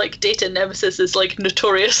 I know like Data and Nemesis is like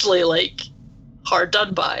notoriously like hard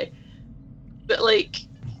done by, but like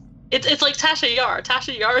it's like Tasha Yar.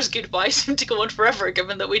 Tasha Yar's goodbye seemed to go on forever,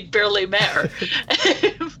 given that we'd barely met her.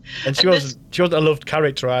 And she wasn't a loved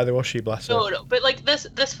character either, was she? Bless her. No, but like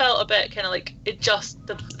this felt a bit kind of like it just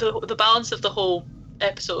the balance of the whole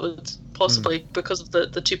episode, possibly because of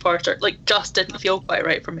the two-parter, like just didn't feel quite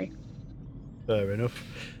right for me. Fair enough.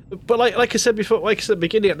 But like I said before, like I said at the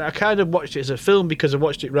beginning, I kind of watched it as a film because I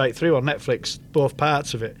watched it right through on Netflix, both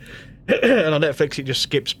parts of it. And on Netflix, it just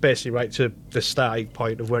skips basically right to the starting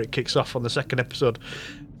point of where it kicks off on the second episode.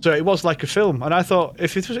 So it was like a film, and I thought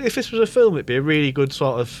if this was a film, it'd be a really good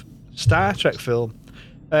sort of Star Trek film,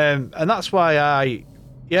 and that's why I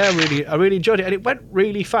really enjoyed it, and it went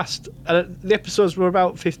really fast. And the episodes were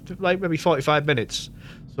about 50, like maybe 45 minutes,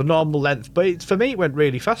 so normal length. But for me, it went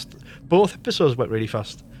really fast. Both episodes went really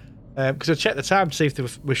fast because I checked the time to see if they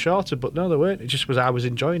were shorter, but no, they weren't. It just was I was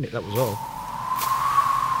enjoying it. That was all.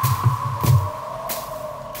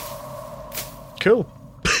 Cool.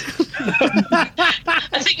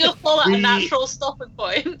 I think you'll call that a natural stopping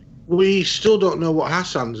point. We still don't know what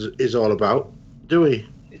Hassan is all about, do we?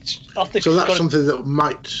 So that's something that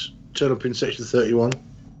might turn up in Section 31.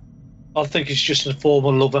 I think it's just a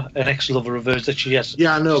former lover, an ex-lover of hers that she has.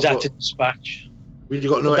 Yeah, I know. She's had to dispatch. You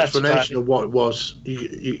got no explanation of what it was.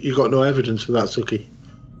 You got no evidence for that, Suki.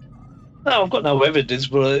 No, I've got no evidence,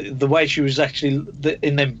 but the way she was actually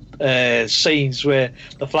in them scenes where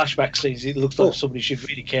the flashback scenes, it looked like somebody she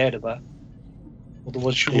really cared about.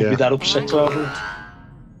 Otherwise, she wouldn't be that upset over it.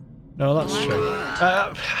 No, that's true.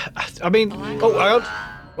 I mean, hang on.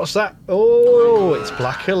 What's that? Oh, it's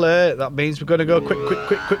Black Alert. That means we're going to go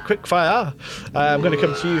quick fire. I'm going to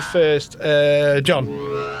come to you first, John.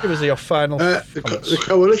 Give us your final. The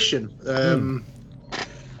Coalition,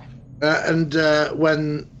 and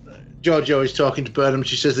when Giorgio is talking to Burnham,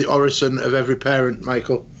 she says the orison of every parent,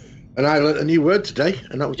 Michael. And I learnt a new word today,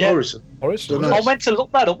 and that was orison. Orison. So I went to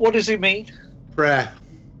look that up. What does it mean? Prayer.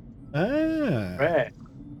 Prayer.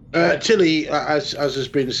 Tilly, as has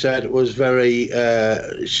been said, was very.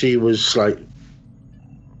 She was like.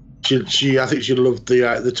 She I think she loved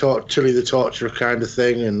the Tilly the torturer kind of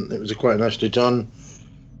thing, and it was quite nicely done.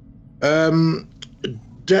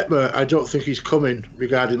 Detmer, I don't think he's coming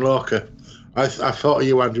regarding Lorca. I thought of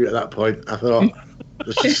you, Andrew, at that point. I thought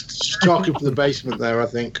just talking from the basement there. I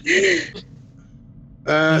think the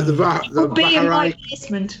Vaharai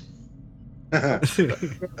basement.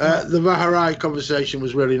 The Vaharai conversation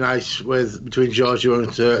was really nice between Giorgio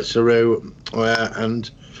and Saru,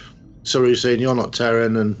 and Saru saying you're not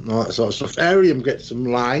Terran and all that sort of stuff. Arium gets some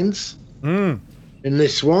lines in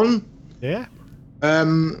this one. Yeah.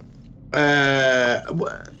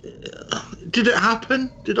 Did it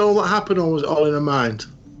happen? Did all that happen, or was it all in her mind?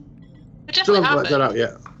 It definitely happened. Still haven't worked that out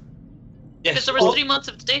yet. Because there was 3 months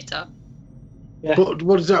of data. Yeah. But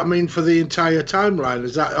what does that mean for the entire timeline?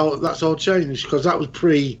 Is that all? That's all changed because that was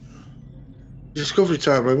pre-Discovery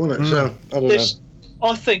timeline, wasn't it? So I don't know.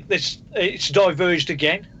 I think it's diverged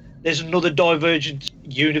again. There's another divergent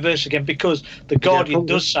universe again because the Guardian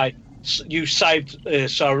does say you saved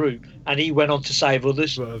Saru, and he went on to save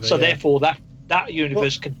others. Therefore, that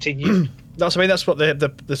universe continued. That's what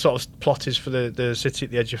the sort of plot is for the City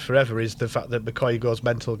at the Edge of Forever, is the fact that McCoy goes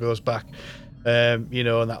mental, goes back, and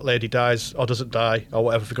that lady dies or doesn't die or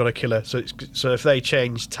whatever. They're gonna kill her. So if they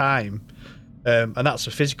change time, and that's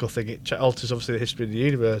a physical thing, it alters obviously the history of the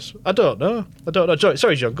universe. I don't know.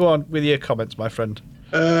 Sorry, John. Go on with your comments, my friend.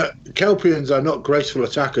 Kelpians are not graceful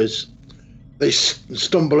attackers. They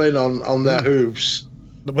stumble in on their hooves.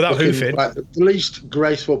 Without hoofing. Like the least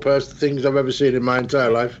graceful things I've ever seen in my entire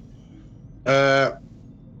life.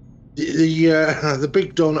 The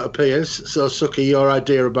big donut appears. So, Suki, your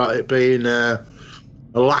idea about it being a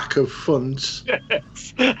lack of funds.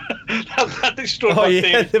 Yes. that destroyed Oh my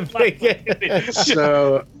yeah, theory. the big.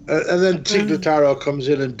 So, and then Tig Notaro comes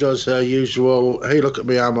in and does her usual, hey, look at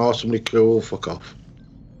me, I'm awesomely cool, fuck off.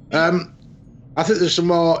 I think there's some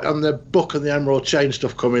more on the book and the Emerald Chain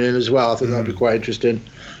stuff coming in as well. I think that'd be quite interesting.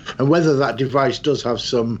 And whether that device does have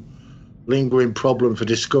some lingering problem for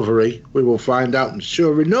Discovery, we will find out. And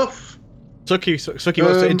sure enough... Suki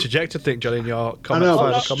wants to interject, I think, John, in your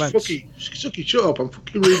comments. Suki, shut up, I'm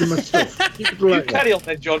fucking reading my stuff. You carry on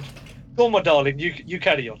then, John. Go on, my darling, you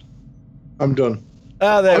carry on. I'm done. There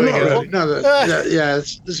I'm we not go. ready. No,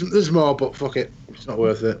 there's more, but fuck it. It's not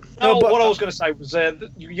worth it. No, what I was going to say was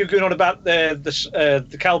you're going on about the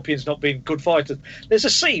Calpians not being good fighters. There's a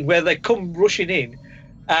scene where they come rushing in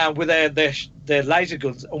with their laser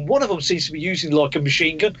guns, and one of them seems to be using like a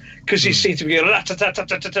machine gun because he seems to be going like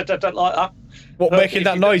that. What, making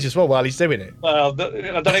that noise as well while he's doing it? Well, I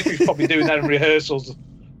don't know if he's probably doing that in rehearsals.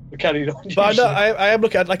 Carrying on. But I am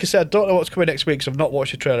looking at, like I said, I don't know what's coming next week, so I've not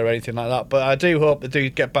watched the trailer or anything like that. But I do hope they do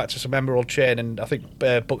get back to some Emerald Chain, and I think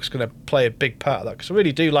Book's going to play a big part of that, because I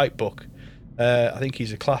really do like Book. I think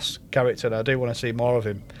he's a class character, and I do want to see more of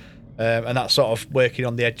him. And that's sort of working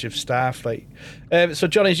on the edge of Starfleet. So,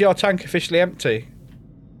 John, is your tank officially empty?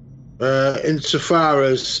 Insofar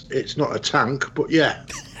as it's not a tank, but yeah.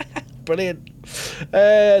 Brilliant.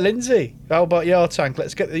 Lindsay, how about your tank?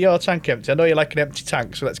 Let's get your tank empty. I know you like an empty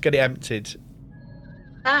tank, so let's get it emptied.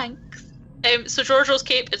 Thanks. So Giorgio's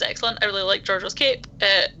cape is excellent. I really like Giorgio's cape.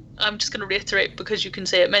 I'm just going to reiterate, because you can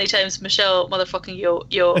say it many times, Michelle motherfucking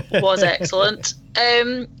Yeoh was excellent.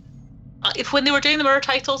 If when they were doing the mirror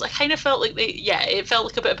titles, I kind of felt like it felt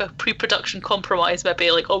like a bit of a pre-production compromise,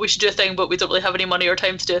 maybe like, oh, we should do a thing, but we don't really have any money or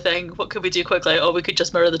time to do a thing. What could we do quickly? Oh, we could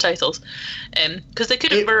just mirror the titles, because they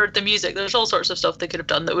could have mirrored the music. There's all sorts of stuff they could have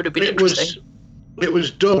done that would have been interesting. It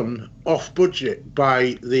was done off budget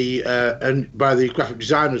by the graphic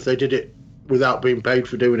designers. They did it without being paid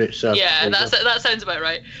for doing it. So yeah, that sounds about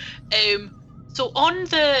right. So on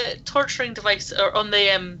the torturing device, or on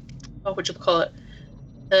the what would you call it?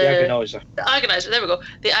 The Agonizer. The Agonizer, there we go.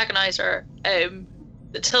 The Agonizer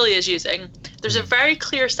that Tilly is using. There's a very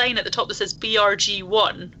clear sign at the top that says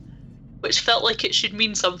BRG1, which felt like it should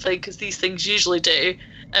mean something, because these things usually do.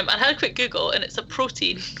 I had a quick Google, and it's a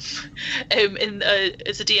protein.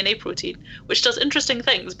 It's a DNA protein, which does interesting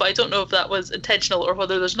things, but I don't know if that was intentional or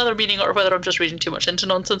whether there's another meaning, or whether I'm just reading too much into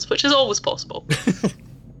nonsense, which is always possible.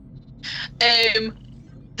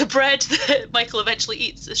 The bread that Michael eventually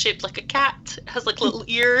eats is shaped like a cat. It has like little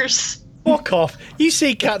ears. Fuck off. You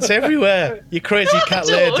see cats everywhere, you crazy cat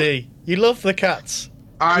lady. You love the cats.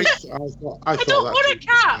 I thought I don't want a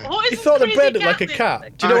cat. What is You thought the bread looked like a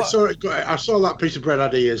cat. Do you know I saw that piece of bread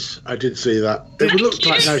had ears. I did see that. It looked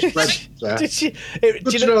like nice bread there. Did you?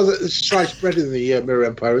 Good to know that there's sliced bread in the Mirror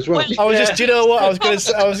Empire as well. I was just, do you know what? I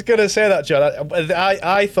was going to say that, John.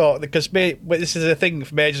 I thought, because this is a thing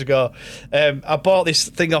from ages ago. I bought this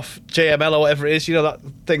thing off JML or whatever it is. You know, that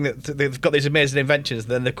thing that they've got these amazing inventions,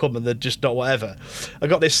 and then they come and they're just not whatever. I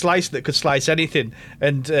got this slicer that could slice anything,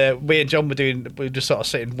 and me and John were just sort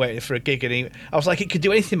of sitting waiting for a gig, and I was like, it could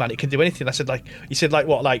do anything, man. It can do anything. I said, like, he said, like,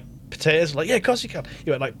 what, like potatoes? I'm like, yeah, of course you can. He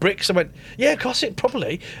went, like, bricks? I went, yeah, of course it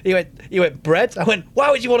probably. He went, bread? I went,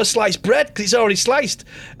 why would you want to slice bread? Because it's already sliced.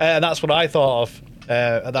 And that's what I thought of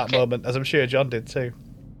at that moment, as I'm sure John did too.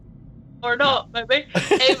 Or not, maybe.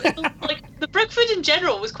 Like, the brick food in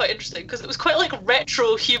general was quite interesting, because it was quite like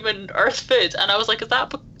retro human Earth food, and I was like, is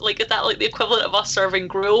that like the equivalent of us serving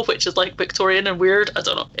gruel, which is like Victorian and weird? I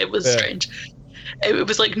don't know. It was strange. It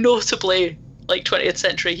was like notably like 20th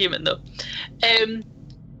century human though.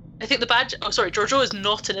 I think the badge. Oh, sorry, Giorgio is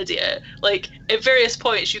not an idiot. Like, at various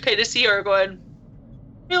points, you kind of see her going,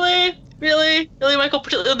 really, Michael.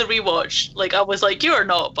 Particularly on the rewatch, like, I was like, you are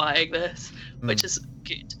not buying this, which is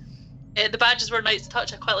good. The badges were nice to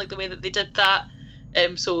touch. I quite like the way that they did that.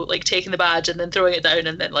 So like taking the badge and then throwing it down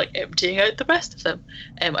and then like emptying out the rest of them.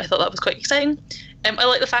 I thought that was quite exciting. I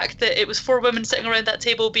like the fact that it was 4 women sitting around that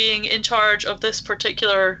table being in charge of this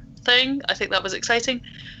particular thing. I think that was exciting.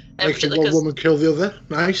 Making one woman kill the other,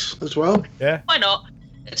 nice as well. Yeah. Why not?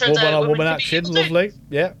 It turns woman out on woman action, lovely.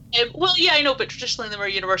 Yeah. Well, yeah, I know, but traditionally in the Mirror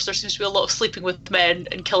Universe, there seems to be a lot of sleeping with men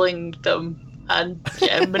and killing them and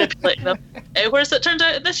manipulating them. Whereas it turns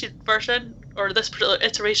out in this version, or this particular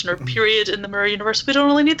iteration or period in the Mirror Universe, we don't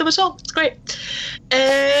really need them at all. It's great.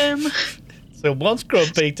 So one's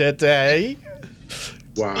grumpy today.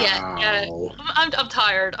 Wow. Yeah. I'm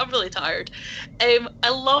tired. I'm really tired. I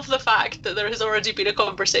love the fact that there has already been a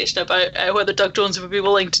conversation about whether Doug Jones would be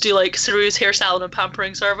willing to do like Saru's hair salon and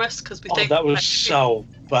pampering service because we think that was so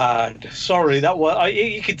bad. Sorry, that was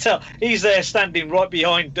you can tell he's there standing right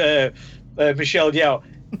behind Michelle Yeoh,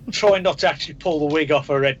 trying not to actually pull the wig off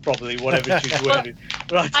her head properly, whatever she's wearing.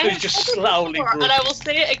 Right, I just slowly. and I will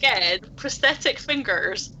say it again: prosthetic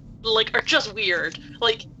fingers are just weird.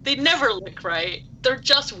 Like they never look right. They're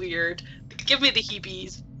just weird. Give me the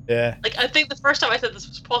heebies. Yeah. Like I think the first time I said this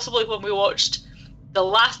was possibly when we watched the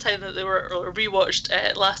last time that they were, or rewatched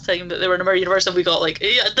last time that they were in a Mirror Universe, and we got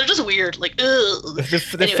they're just weird. Like ugh.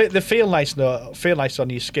 They feel nice. No, feel nice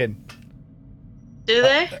on your skin. Do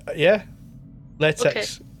they? Yeah.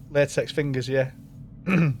 Latex fingers. Yeah.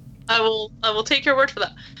 I will take your word for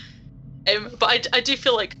that. But I do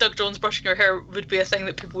feel like Doug Jones brushing your hair would be a thing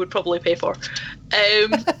that people would probably pay for.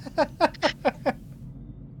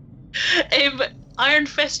 Iron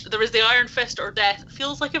Fist, there is the Iron Fist or death. It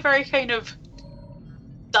feels like a very kind of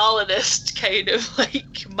Stalinist kind of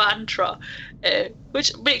mantra,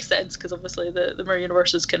 which makes sense because obviously the Mirror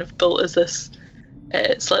Universe is kind of built as this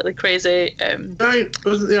slightly crazy.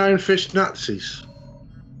 Wasn't the Iron Fist Nazis?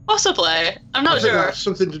 Possibly, I'm not sure. That's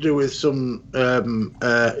something to do with something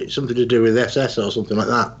to do with SS or something like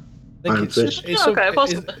that.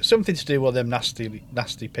 It's something to do with them nasty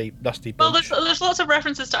bunch. Well, there's lots of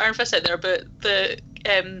references to Iron Fist out there, but the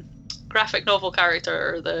graphic novel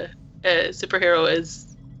character or the superhero is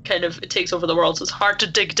it takes over the world, so it's hard to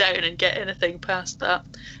dig down and get anything past that.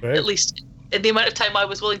 Right. At least in the amount of time I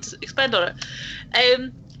was willing to expend on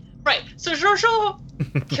it. Right, so Jojo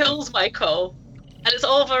kills Michael, and it's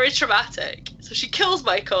all very traumatic. So she kills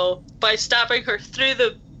Michael by stabbing her through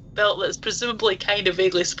the belt that's presumably kind of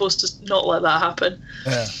vaguely supposed to not let that happen.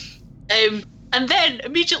 Yeah. And then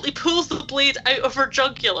immediately pulls the blade out of her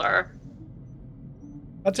jugular.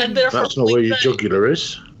 That's not where your jugular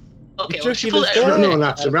is. Okay, well, she pulled it out. No,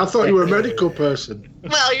 anatomy. I thought you were a medical person.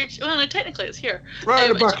 Well, no, technically it's here. Right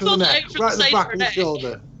at the back of the neck. Right at the back of the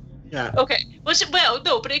shoulder. Yeah. Okay. Well,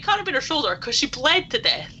 no, but it can't have been her shoulder because she bled to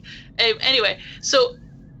death. Anyway, so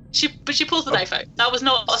she pulls the knife out. That was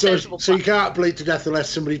not a sensible plan. So you can't bleed to death unless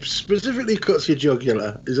somebody specifically cuts your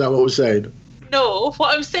jugular. Is that what we're saying? No,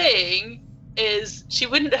 what I'm saying is she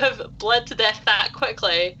wouldn't have bled to death that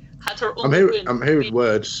quickly had her own I'm hearing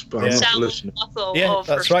words, but I'm not listening. Yeah,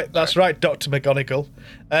 that's right. That's right, Dr. McGonagall.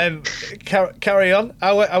 Carry on.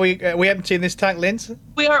 Are we emptying this tank, Linz?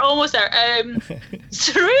 We are almost there.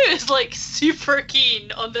 Saru is super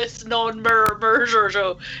keen on this non-mirror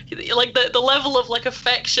Jojo. The level of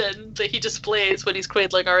affection that he displays when he's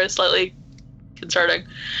cradling her is slightly concerning.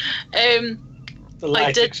 The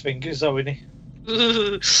latex fingers, though, isn't he?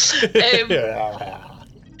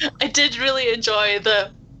 I did really enjoy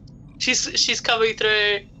she's coming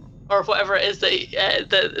through, or whatever it is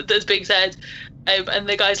that's being said, and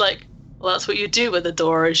the guy's like, well, that's what you do with the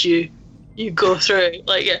door, is you go through.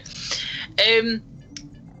 I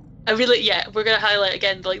really, we're gonna highlight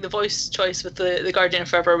again the voice choice with the Guardian of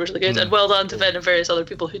Forever was really good, and well done to Vin and various other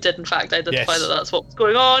people who did in fact identify that that's what was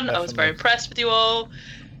going on. Definitely. I was very impressed with you all.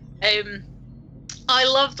 I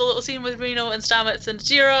loved the little scene with Reno and Stamets and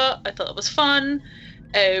Jira. I thought it was fun.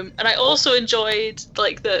 And I also enjoyed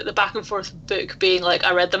the back and forth book being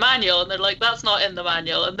I read the manual, and they're like, that's not in the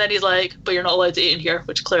manual, and then he's like, but you're not allowed to eat in here,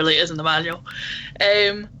 which clearly is in the manual.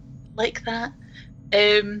 Like that.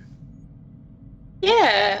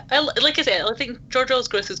 Yeah, like I said, I think Jojo's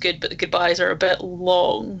growth is good, but the goodbyes are a bit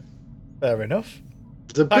long. Fair enough.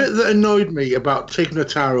 The bit that annoyed me about Tig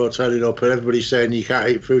Notaro turning up and everybody saying you can't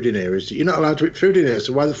eat food in here is that you're not allowed to eat food in here,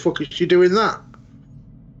 so why the fuck is she doing that?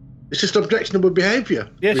 It's just objectionable behaviour.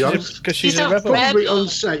 Yeah, because she's a rebel. Probably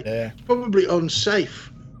unsafe. Yeah. Probably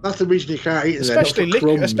unsafe. That's the reason you can't eat in there.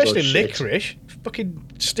 Especially licorice.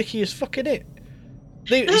 Fucking sticky as fucking it.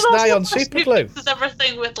 It's nigh on super glue. This is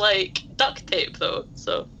everything with duct tape though,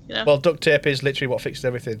 so you know. Well, duct tape is literally what fixes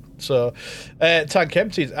everything. So, tank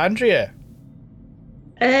empties. Andrea.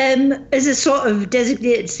 As a sort of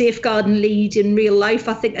designated safeguarding lead in real life,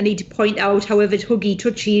 I think I need to point out, however huggy,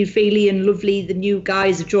 touchy, feely and lovely the new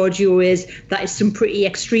guys of Giorgio is, that is some pretty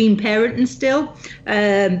extreme parenting still.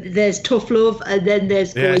 There's tough love, and then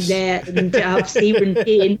there's going there and have Sarah in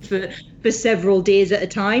pain for several days at a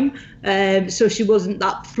time. So she wasn't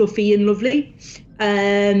that fluffy and lovely.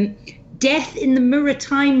 Death in the mirror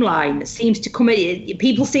timeline seems to come in.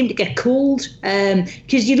 People seem to get cold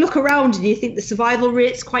because you look around and you think the survival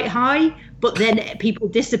rate's quite high, but then people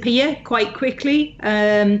disappear quite quickly.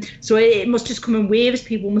 So it must just come in waves.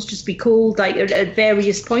 People must just be cold at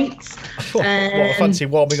various points. What, fancy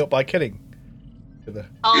warming up by killing?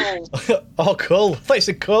 Oh. Oh, cold. I thought you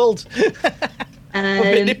said cold. I'm a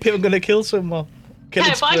bit nippy. I'm going to kill someone. Yeah,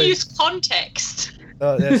 but I use context.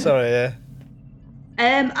 Oh, yeah, sorry, yeah.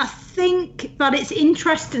 I think that it's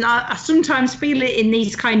interesting. I sometimes feel it in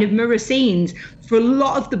these kind of mirror scenes. For a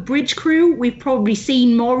lot of the bridge crew, we've probably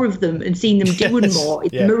seen more of them and seen them doing more in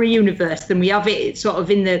the mirror universe than we have it sort of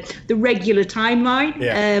in the regular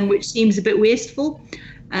timeline, which seems a bit wasteful.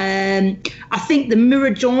 I think the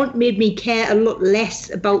mirror jaunt made me care a lot less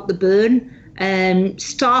about the burn.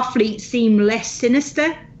 Starfleet seemed less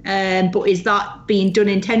sinister. But is that being done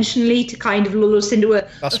intentionally to kind of lull us into a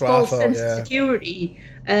false sense of security?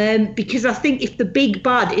 Because I think if the big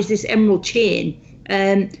bad is this Emerald Chain,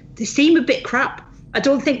 they seem a bit crap. I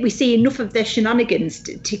don't think we see enough of their shenanigans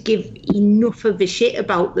to give enough of a shit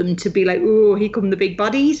about them to be like, oh, here come the big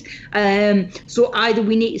baddies. So either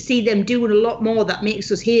we need to see them doing a lot more that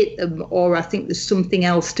makes us hate them, or I think there's something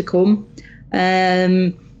else to come.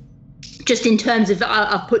 Just in terms of,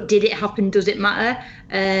 I've put, did it happen, does it matter?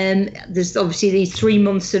 There's obviously these 3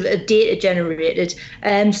 months of data generated.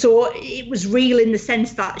 So it was real in the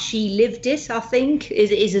sense that she lived it, I think,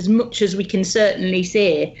 is as much as we can certainly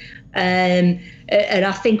say. And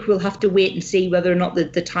I think we'll have to wait and see whether or not the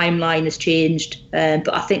timeline has changed.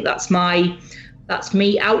 But I think that's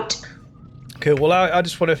me out. Cool. Well, I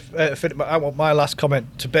just want to I want my last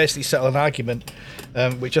comment to basically settle an argument,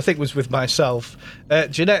 which I think was with myself.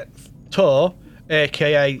 Jeanette Tor,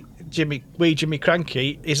 aka Jimmy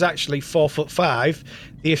Cranky, is actually 4'5".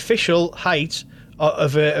 The official height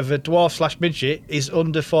of a dwarf / midget is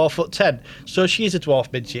under 4'10". So she is a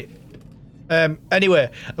dwarf midget.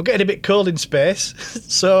 Anyway, I'm getting a bit cold in space,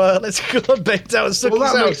 so let's go on back down and suck his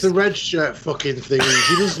that house. makes the red shirt fucking thing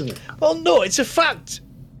easy, doesn't it? Well, no, it's a fact.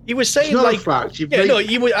 You were saying, it's not like, a fact. You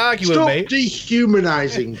would argue with me. Stop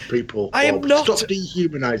dehumanising people. I am not Stop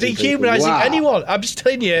dehumanising anyone. I'm just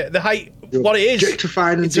telling you the height. You're what it is.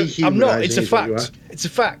 Objectifying and dehumanising. I'm not. It's a fact. It's a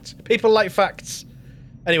fact. People like facts.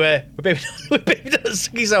 Anyway, we're baby down at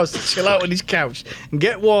Suki's house to chill out on his couch and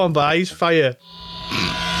get warm by his fire.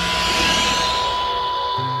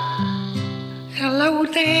 Hello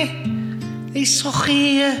there, it's Suki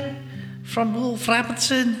here from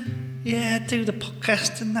Wolverhampton. Yeah, I do the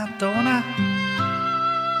podcast and that, don't I?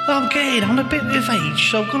 Well, I'm getting on a bit of age,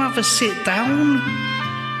 so I'm going to have a sit down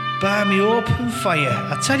by my open fire.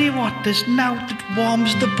 I tell you what, there's now that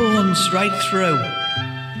warms the bones right through,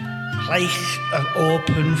 like an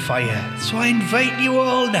open fire. So I invite you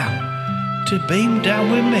all now to beam down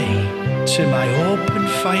with me to my open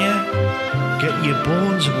fire. Get your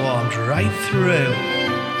bones warmed right through.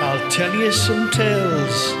 I'll tell you some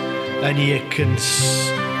tales, and you can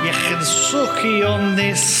sucky on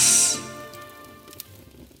this.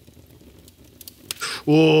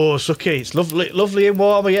 Oh, Suki, it's lovely and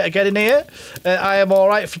warm yet again in here. I am all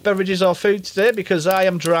right for beverages or food today because I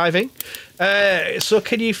am driving. So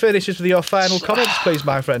can you finish us with your final comments, please,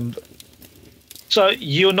 my friend? So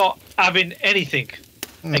you're not having anything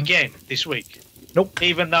again this week? Nope.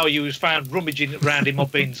 Even though you was found rummaging around in my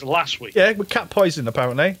bins last week? Yeah, with cat poison,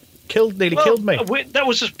 apparently. Nearly killed me. That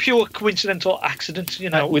was a pure coincidental accident. You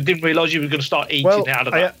know, we didn't realise you were going to start eating out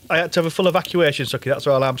of that. I had to have a full evacuation, Suki. That's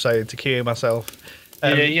all I'm saying, to cure myself.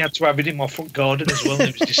 Yeah, you had to have it in my front garden as well.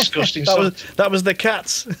 It was disgusting. that was the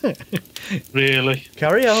cats. Really?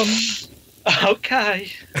 Carry on.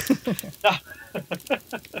 Okay.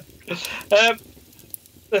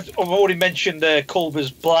 I've already mentioned Culver's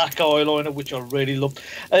black eyeliner, which I really love.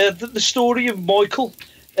 The story of Michael,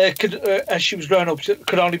 as she was growing up,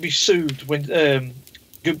 could only be soothed when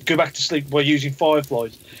go back to sleep by using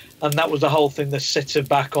fireflies, and that was the whole thing that set her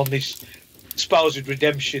back on this supposed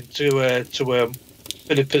redemption to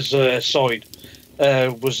Philippa's side.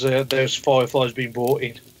 Was those fireflies being brought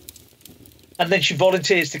in, and then she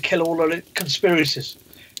volunteers to kill all her conspirators.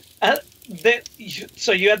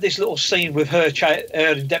 So you had this little scene with her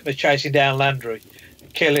and Detmer chasing down Landry,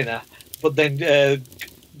 killing her, but then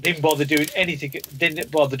didn't bother doing anything. Didn't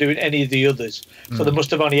bother doing any of the others. So they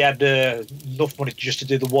must have only had enough money just to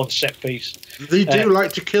do the one set piece. They do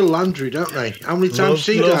like to kill Landry, don't they? How many times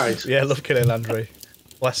she died? Yeah, love killing Landry.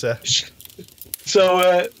 Bless her.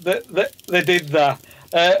 So they did that,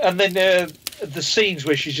 and then the scenes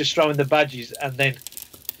where she's just throwing the badges and then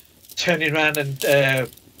turning around and.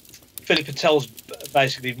 Philippa tells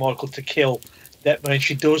basically Michael to kill Detmer, and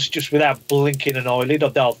she does just without blinking an eyelid, I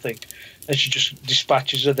don't think, and she just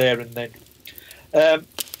dispatches her there and then.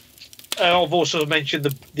 I've also mentioned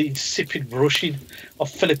the insipid brushing of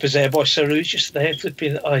Philippa's hair by Saru. It's just there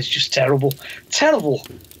flipping. Oh, it's just terrible.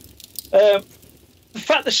 The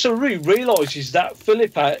fact that Saru realises that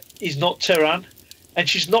Philippa is not Tehran, and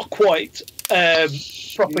she's not quite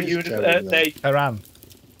proper She is universe. Terran, though. Iran.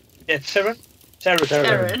 Yeah, Terran.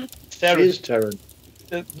 Terran. She is Terran.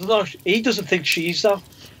 No, he doesn't think she's though.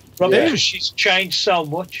 Right, Yeah. because she's changed so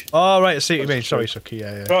much. Oh, right, I see what you mean. Sorry, Suki.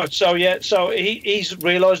 Yeah. Right, so he's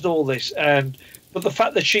realised all this, but the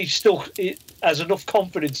fact that she still has enough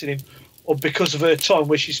confidence in him, or because of her time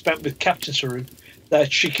where she spent with Captain Saru,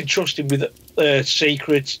 that she can trust him with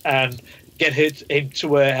secrets and get him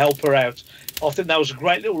to help her out. I think that was a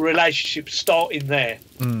great little relationship starting there,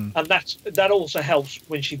 and that also helps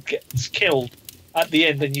when she gets killed at the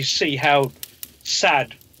end, and you see how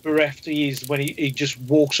sad, bereft he is when he just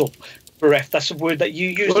walks up. Bereft. That's a word that you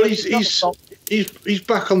use. Well, he's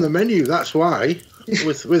back on the menu. That's why.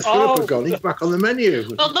 With Philippa gone, he's back on the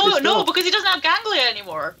menu. Well, no, because he doesn't have ganglia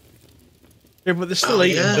anymore. Yeah, but they're still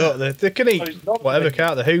eating, don't they? They can eat whatever,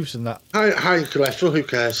 can't the hooves and that. High cholesterol, who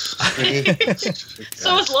cares?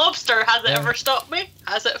 So is lobster. Has it ever stopped me?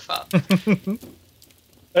 Has it fun?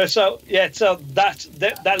 So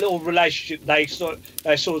that little relationship they sort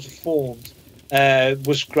of formed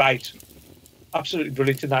was great, absolutely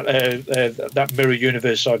brilliant in that mirror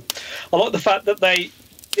universe side. I like the fact that they,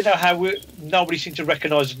 how nobody seemed to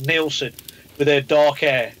recognise Nielsen with her dark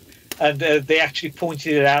hair, and they actually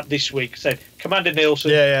pointed it out this week, said Commander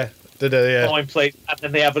Nielsen. Yeah. Time plate, and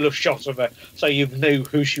then they have a little shot of her, so you knew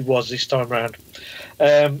who she was this time round.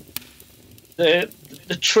 The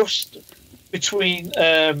trust between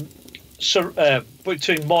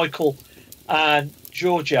Michael and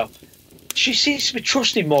Georgia. She seems to be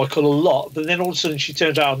trusting Michael a lot, but then all of a sudden she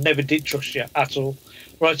turns out, I never did trust you at all.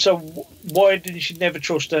 Right, so why didn't she never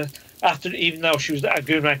trust her even though she was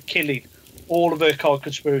going around killing all of her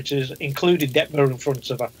co-conspirators, including Detmer in front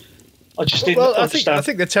of her? I just didn't understand. I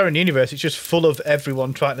think the Terran universe is just full of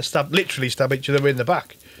everyone trying to literally stab each other in the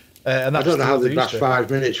back. And I don't know how the last 5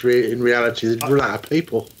 minutes in reality they'd run out of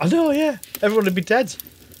people. I know, yeah. Everyone would be dead.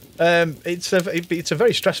 It's a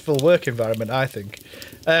very stressful work environment, I think.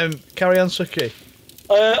 Carry on, Suki.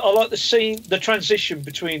 I like the transition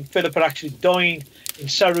between Philippa actually dying in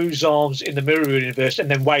Saru's arms in the Mirror Universe and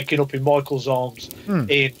then waking up in Michael's arms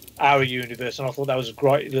in our universe, and I thought that was a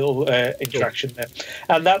great little interaction there.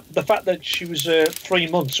 And the fact that she was 3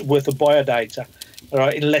 months worth of biodata,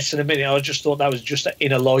 right, in less than a minute, I just thought that was just an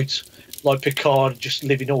inner light, like Picard just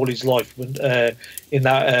living all his life in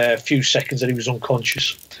that few seconds that he was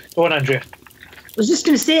unconscious. Go on, Andrea. I was just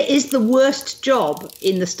going to say, is the worst job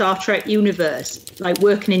in the Star Trek universe, like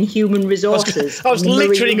working in human resources? I was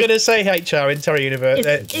literally going to say HR in Terra Universe.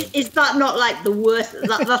 Is that not like the worst?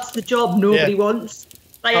 That's the job nobody wants.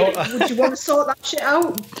 Like, would you want to sort that shit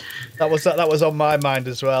out? That was on my mind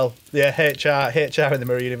as well. Yeah, HR in the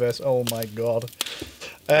Mirror Universe. Oh my god.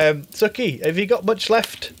 Suki, have you got much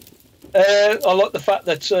left? I like the fact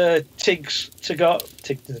that Tig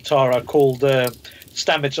Notaro called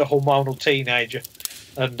Stamets a hormonal teenager,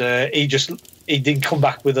 and he didn't come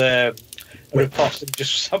back with a riposte and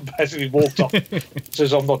just basically walked off.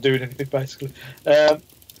 Says I'm not doing anything basically.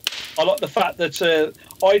 I like the fact that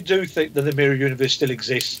I do think that the Mirror Universe still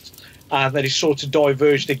exists, and that it's sort of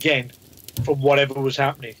diverged again from whatever was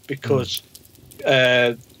happening because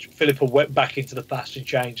Philippa went back into the past and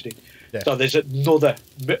changed it. Yeah. So there's another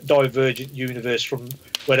divergent universe from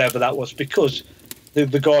whatever that was, because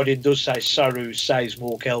the Guardian does say Saru saves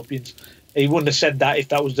more Kelpians. He wouldn't have said that if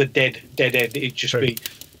that was the dead end. It'd just be,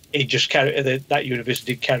 it just carry that universe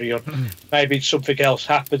did carry on. Maybe something else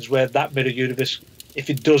happens where that mirror universe, if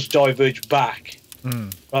it does diverge back,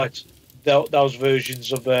 right, those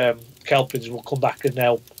versions of Kelpians will come back and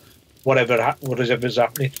help whatever's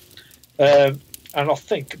happening. And I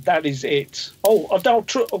think that is it.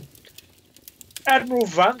 Admiral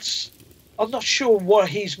Vance, I'm not sure what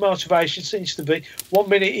his motivation seems to be. 1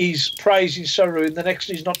 minute he's praising Saru, and the next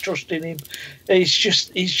he's not trusting him. He's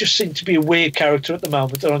just seemed to be a weird character at the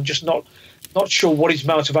moment, and I'm just not sure what his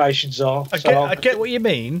motivations are. I get what you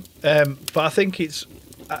mean, but I think it's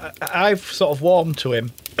I've sort of warmed to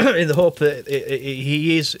him in the hope that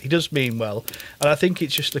he does mean well, and I think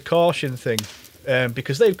it's just the caution thing.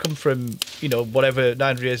 Because they've come from, whatever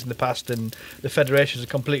 900 years in the past, and the Federation's a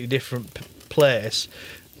completely different place.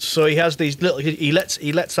 So he has these little, he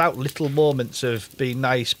lets out little moments of being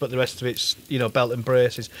nice, but the rest of it's, belt and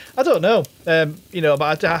braces. I don't know,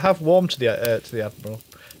 but I have warmed to the Admiral.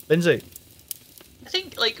 Lindsay? I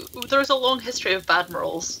think there's a long history of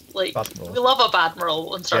Badmirals. We love a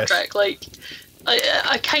Badmiral in Star Trek.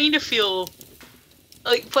 I kind of feel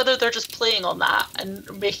like whether they're just playing on that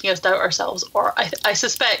and making us doubt ourselves, or I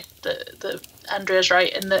suspect that Andrea's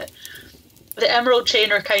right in that the Emerald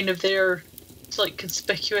Chain are kind of there to like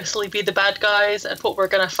conspicuously be the bad guys, and what we're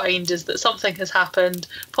going to find is that something has happened,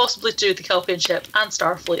 possibly to do with the Kelpian ship and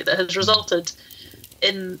Starfleet, that has resulted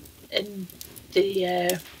in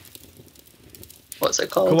the what's it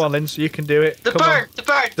called? Come on, Lindsay, you can do it. The burn.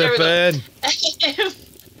 There we burn. go.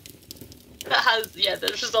 that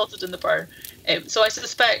has resulted in the burn. So I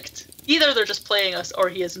suspect either they're just playing us, or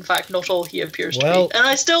he is in fact not all he appears to be. And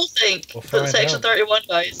I still think that the Section 31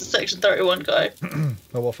 guy is the Section 31 guy.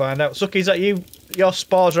 Well, we'll find out. Suki, is that you? Your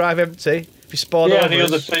spore drive empty? If you spore the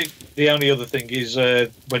only other thing is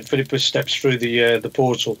when Philippa steps through the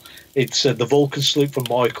portal, it's the Vulcan salute from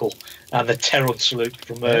Michael and the Terran salute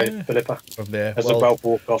from Philippa. From there, as they both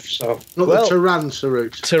walk off. So not the Terran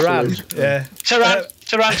salute. Terran, yeah. Terran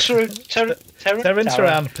salute. Terran.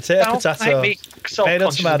 Potato. Make me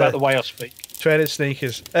self-conscious about the way I speak. Training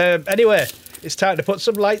sneakers. Anyway, it's time to put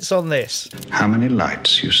some lights on this. How many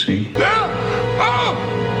lights, you see? 4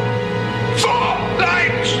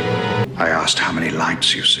 lights! I asked how many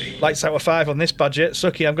lights, you see. Lights out of 5 on this budget.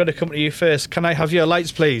 Suki, I'm going to come to you first. Can I have your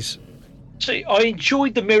lights, please? See, I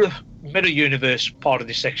enjoyed the mirror universe part of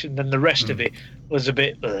this section, then the rest of it was a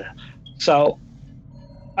bit. So,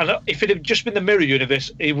 and if it had just been the mirror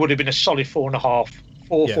universe, it would have been a solid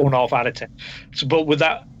 4.5 out of 10. So, but with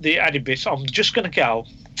that, the added bits, I'm going to go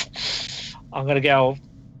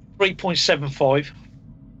 3.75.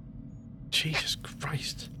 Jesus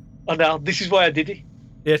Christ! I know, this is why I did it.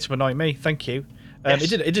 Yeah, to annoy me. Thank you.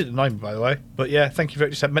 Yes. It did annoy me, by the way. But yeah, thank you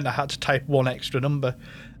very much. It meant I had to type one extra number.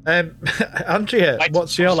 Andrea,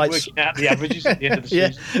 what's your lights? Working out the averages at the end of the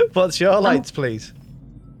season. What's your lights, please?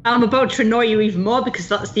 I'm about to annoy you even more because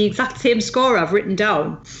that's the exact same score I've written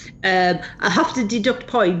down. I have to deduct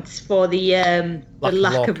points for the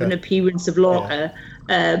lack of an appearance of Lorca,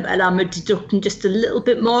 and I'm deducting just a little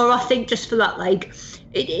bit more. I think just for that, like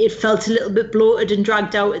it felt a little bit bloated and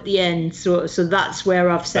dragged out at the end. So that's where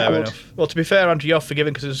I've settled. Fair enough. Well, to be fair, Andrew, you're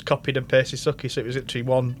forgiven because it was copied and pasted Suki, so it was literally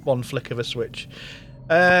one flick of a switch.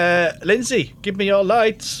 Lindsay, give me your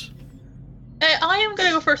lights. I am going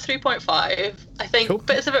to go for 3.5. I think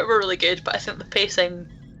bits of it were really good, but I think the pacing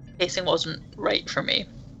wasn't right for me.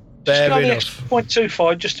 Fair enough.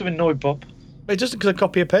 0.25 just to annoy Bob. It doesn't because I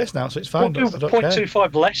copy and paste now, so it's fine. We'll do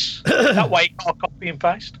 0.25 less. That way you can't copy and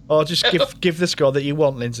paste. Or just give the score that you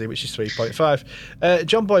want, Lindsay, which is 3.5.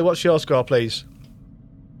 John Boy, what's your score, please?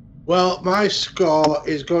 Well, my score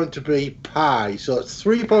is going to be pi, so it's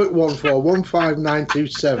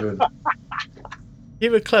 3.1415927.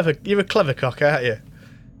 You're a clever cock, aren't you?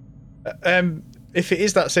 If it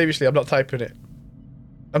is that seriously, I'm not typing it.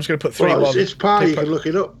 I'm just going to put 3.1. Well, it's pi. You can look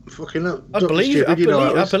it up. Fucking up. I believe you. I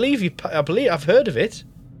believe I've heard of it.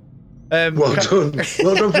 Well done.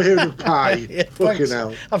 Well done for hearing of pi. Yeah, fucking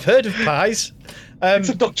hell. I've heard of pies. It's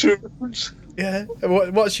a Doctor Who reference. Yeah.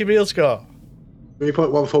 What's your real score?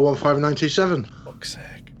 3.1415927. Fuck's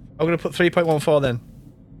sake. I'm going to put 3.14 then. Is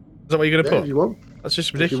that what you're going to put? If you want. That's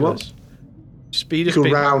just ridiculous. You can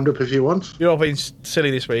round up if you want. You're all being silly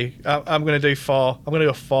this week. I'm going to do 4. I'm going to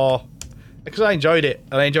go 4. Because I enjoyed it.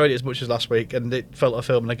 And I enjoyed it as much as last week. And it felt a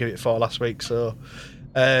film and I gave it 4 last week. So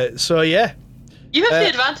yeah. You have the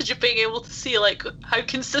advantage of being able to see like how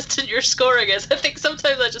consistent your scoring is. I think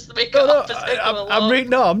sometimes I just make it up as I go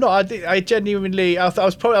along. I'm not. I genuinely. I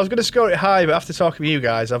was going to score it high, but after talking to you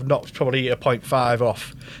guys, I've knocked probably a 0.5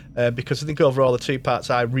 off because I think overall the 2 parts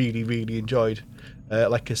I really, really enjoyed.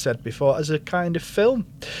 Like I said before, as a kind of film.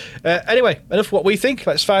 Anyway, enough what we think.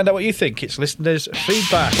 Let's find out what you think. It's listeners'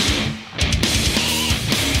 feedback.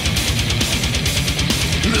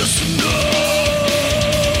 Listeners'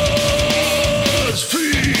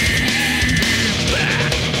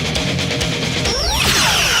 feedback.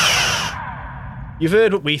 You've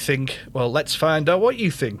heard what we think. Well, let's find out what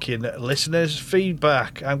you think in listeners'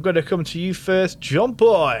 feedback. I'm going to come to you first, John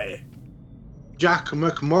Boy. Jack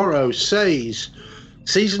McMorrow says,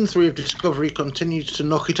 Season 3 of Discovery continues to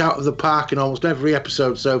knock it out of the park in almost every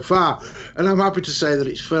episode so far, and I'm happy to say that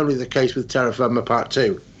it's firmly the case with Terra Firma Part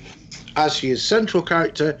 2. As she is central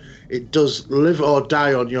character, it does live or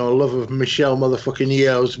die on your love of Michelle motherfucking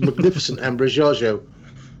Yeoh's magnificent Ember Giorgio.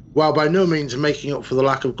 While by no means making up for the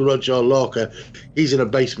lack of Grudge or Lorca, he's in a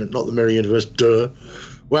basement, not the Mirror Universe, duh.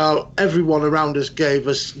 Well, everyone around us gave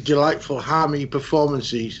us delightful harmony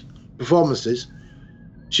performances.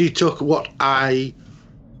 She took what I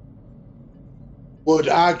would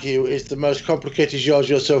argue is the most complicated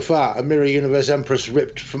Giorgio so far, a Mirror Universe Empress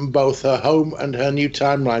ripped from both her home and her new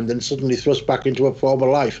timeline, then suddenly thrust back into her former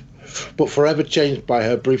life, but forever changed by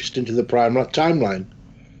her brief stint in the prime timeline,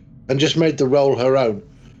 and just made the role her own.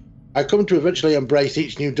 I come to eventually embrace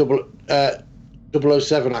each new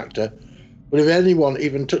 007 actor, But if anyone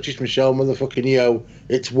even touches Michelle motherfucking Yeoh,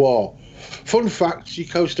 it's war. Fun fact, she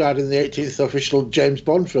co-starred in the 18th official James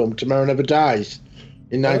Bond film, Tomorrow Never Dies,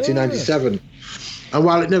 in 1997. And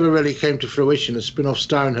while it never really came to fruition, a spin-off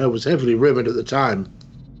starring her was heavily rumoured at the time.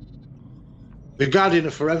 The Guardian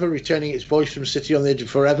of Forever retaining its voice from City on the Edge of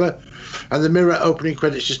Forever, and the Mirror opening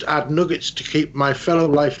credits just add nuggets to keep my fellow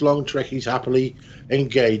lifelong Trekkies happily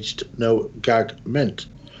engaged, no gag meant.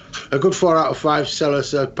 A good 4 out of 5 seller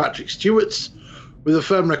Sir Patrick Stewart's, with a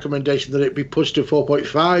firm recommendation that it be pushed to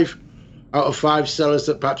 4.5 out of 5 sellers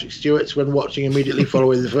Sir Patrick Stewart's when watching immediately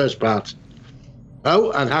following the first part.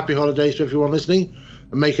 Oh, and happy holidays to everyone listening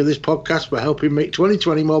and making this podcast for helping make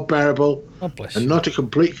 2020 more bearable and not a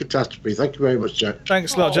complete catastrophe. Thank you very much, Jack.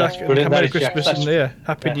 Thanks a lot, Jack. Merry Christmas Jack. and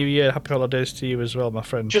Happy New Year. Happy holidays to you as well, my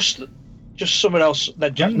friend. Just something else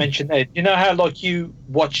that Jack mentioned there. You know how you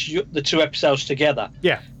watch the 2 episodes together?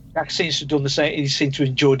 Yeah. Jack seems to have done the same. He seems to have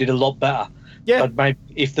enjoyed it a lot better. Yeah. But maybe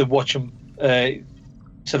if they watch them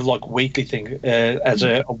sort of like a weekly thing as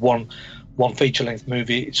a one feature-length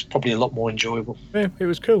movie, it's probably a lot more enjoyable. Yeah, it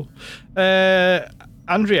was cool.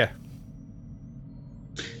 Andrea.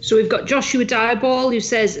 So we've got Joshua Dieball who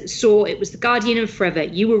says, so it was the Guardian of Forever.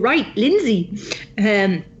 You were right, Lindsay.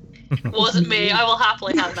 Wasn't me. I will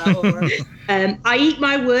happily hand that over. I eat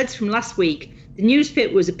my words from last week. The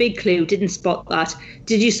newspaper was a big clue, didn't spot that.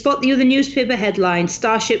 Did you spot the other newspaper headline,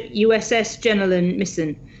 Starship USS Gentleman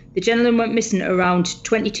missing? The gentleman went missing around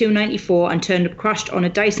 2294 and turned up crashed on a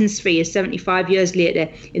Dyson Sphere 75 years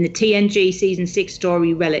later in the TNG Season 6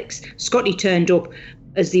 story Relics. Scotty turned up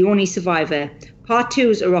as the only survivor. Part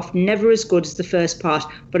 2s are often never as good as the first part,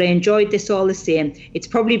 but I enjoyed this all the same. It's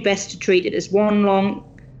probably best to treat it as one long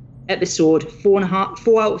episode, 4 out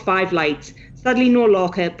of 5 lights. Sadly, no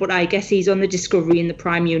Lorca, but I guess he's on the Discovery in the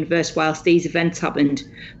Prime Universe whilst these events happened.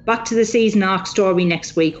 Back to the season arc story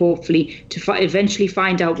next week, hopefully, to eventually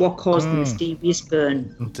find out what caused the mysterious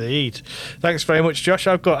burn. Indeed. Thanks very much, Josh.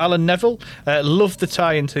 I've got Alan Neville. Love the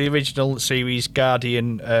tie into the original series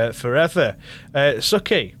Guardian Forever.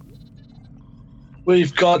 Suki.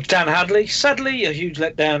 We've got Dan Hadley. Sadly, a huge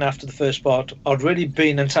letdown after the first part. I'd really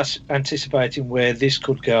been anticipating where this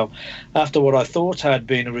could go after what I thought had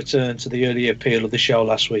been a return to the earlier appeal of the show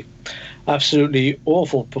last week. Absolutely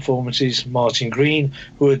awful performances. Martin Green,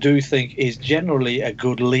 who I do think is generally a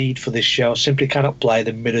good lead for this show, simply cannot play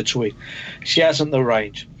the middle to it. She hasn't the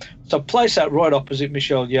range. So place that right opposite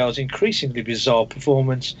Michelle Yeoh's increasingly bizarre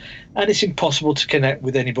performance, and it's impossible to connect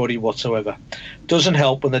with anybody whatsoever. Doesn't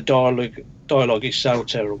help when the dialogue is so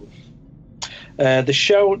terrible. The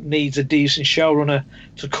show needs a decent showrunner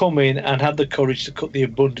to come in and have the courage to cut the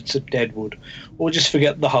abundance of deadwood, or just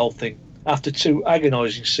forget the whole thing after 2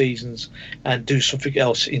 agonising seasons and do something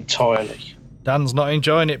else entirely. Dan's not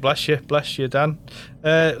enjoying it. Bless you, Dan.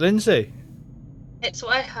 Lindsay. So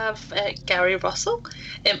I have Gary Russell.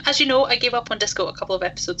 As you know, I gave up on Disco a couple of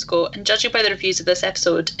episodes ago, and judging by the reviews of this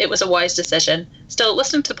episode, it was a wise decision. Still,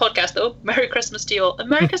 listening to the podcast though, Merry Christmas to you all, and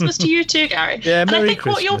Merry Christmas to you too, Gary. Yeah, and I think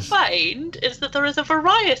Christmas. what you'll find is that there is a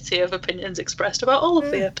variety of opinions expressed about all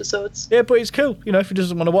of the episodes. Yeah, but it's cool. You know, if he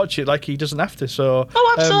doesn't want to watch it, he doesn't have to. So.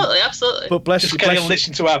 Oh, absolutely. But bless Just you. Just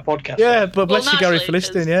listen to our podcast. Yeah, but bless you, Gary, for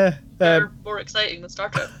listening. Yeah. They're more exciting than Star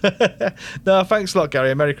Trek. No, thanks a lot,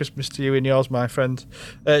 Gary. Merry Christmas to you and yours, my friend.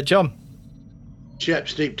 John.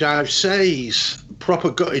 Shep's Deep Dive says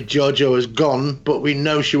proper gutted JoJo has gone, but we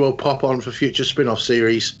know she will pop on for future spin-off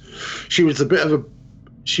series. She was the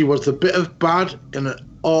bit of bad in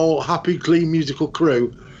an all happy, clean musical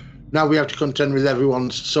crew. Now we have to contend with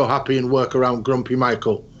everyone's so happy and work around Grumpy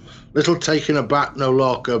Michael. Little taken aback, no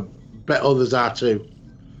Lorca. Bet others are too.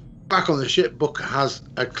 Back on the ship, Book has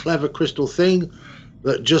a clever crystal thing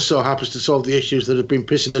that just so happens to solve the issues that have been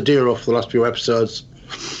pissing the deer off the last few episodes.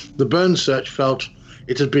 The Burn Search felt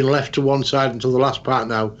it had been left to one side until the last part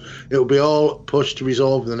now. It will be all pushed to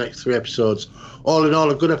resolve in the next 3 episodes. All in all,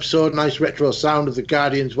 a good episode, nice retro sound of the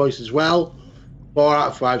Guardian's voice as well. 4 out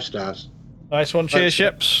of 5 stars. Nice one. Cheers,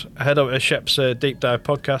 Sheps. Head over to Sheps' Deep Dive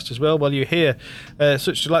podcast as well. While you hear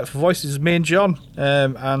such delightful voices as me and John,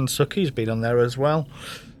 and Suki's been on there as well.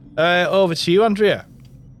 Over to you, Andrea.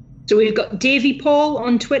 So we've got Davy Paul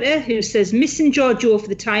on Twitter who says, missing JoJo for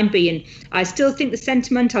the time being. I still think the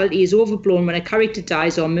sentimentality is overblown when a character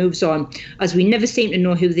dies or moves on, as we never seem to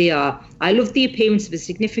know who they are. I love the appearance of a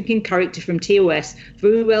significant character from TOS.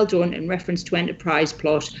 Very well done in reference to Enterprise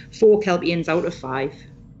plot. 4 Kelpians out of 5.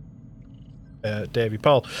 Davy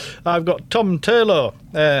Paul. I've got Tom Turlow.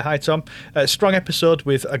 Hi, Tom. Strong episode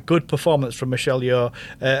with a good performance from Michelle Yeoh,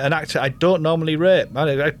 an actor I don't normally rate.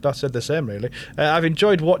 I said the same, really. I've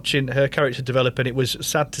enjoyed watching her character develop, and it was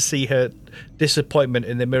sad to see her disappointment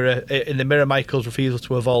in the Mirror Michael's refusal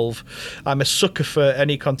to evolve. I'm a sucker for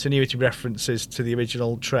any continuity references to the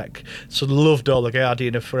original Trek, so loved all the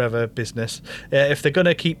Guardian of Forever business. If they're going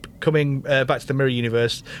to keep coming back to the Mirror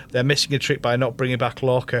Universe, they're missing a trick by not bringing back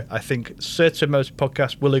Lorca. I think certain most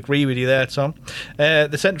podcasts will agree with you there, Tom.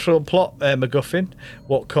 The central plot MacGuffin,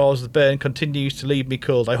 what caused the burn, continues to leave me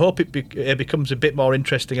cold. I hope it becomes a bit more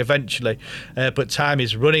interesting eventually, but time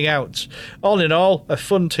is running out. All in all, a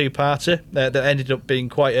fun two-parter that ended up being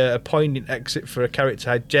quite a poignant exit for a character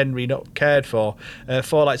I'd generally not cared for.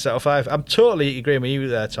 4 lights out of 5. I'm totally agreeing with you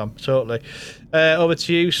there, Tom. Totally. Over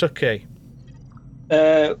to you, Suki.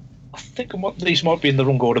 I think these might be in the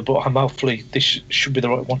wrong order, but hopefully this should be the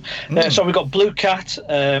right one. So we've got Blue Cat,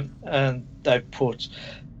 and they've put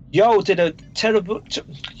Yeoh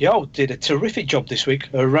did a terrific job this week.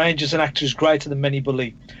 Her range as an actor is greater than many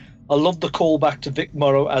believe. I love the callback to Vic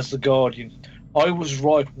Morrow as the Guardian. I was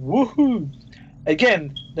right. Woohoo!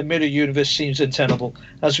 Again, the Mirror Universe seems untenable,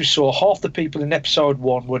 as we saw half the people in episode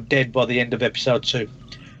 1 were dead by the end of episode 2.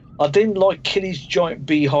 I didn't like Kitty's giant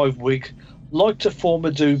beehive wig. Liked her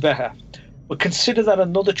former do better, but consider that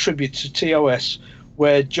another tribute to TOS,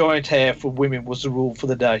 where giant hair for women was the rule for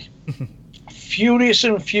the day. Furious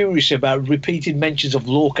about repeated mentions of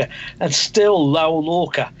Lorca, and still Lowell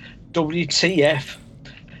Lorca. WTF.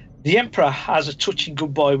 The Emperor has a touching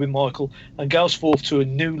goodbye with Michael and goes forth to a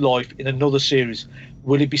new life in another series.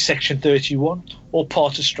 Will it be Section 31 or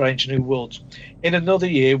part of Strange New Worlds? In another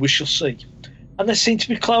year we shall see. And they seem to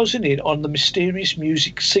be closing in on the mysterious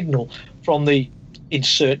music signal from the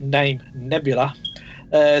insert name Nebula.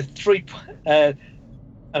 I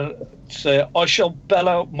shall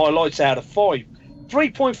bellow my lights out of 5.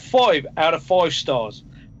 3.5 out of 5 stars,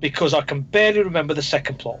 because I can barely remember the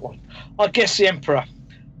second plot line. I guess the Emperor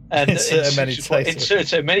and insert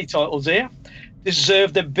many titles here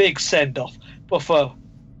deserved a big send-off. But for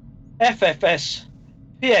FFS,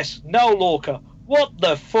 P.S. no Lorca. What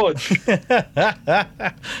the fudge?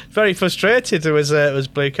 Very frustrated. It was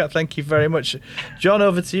Blue Cat. Thank you very much. John,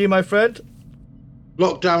 over to you, my friend.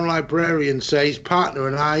 Lockdown Librarian says, partner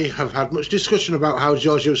and I have had much discussion about how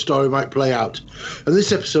Giorgio's story might play out, and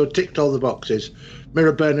this episode ticked all the boxes.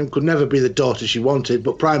 Mira Burnham could never be the daughter she wanted,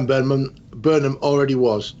 but Prime Burnham already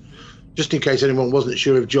was. Just in case anyone wasn't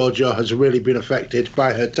sure if Giorgio has really been affected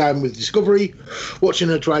by her time with Discovery, watching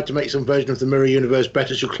her try to make some version of the Mirror Universe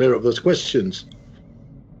better should clear up those questions.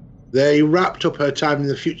 They wrapped up her time in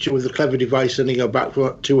the future with a clever device sending her back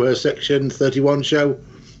to her Section 31 show,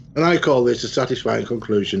 and I call this a satisfying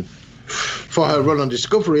conclusion. For her run on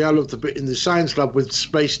Discovery, I love the bit in the science lab with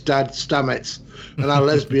Space Dad Stamets and our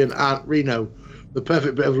lesbian Aunt Reno, the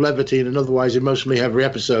perfect bit of levity in an otherwise emotionally heavy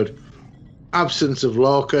episode. Absence of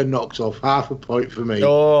Lorca knocks off half a point for me.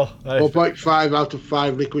 4.5 out of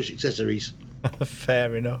 5 licorice accessories.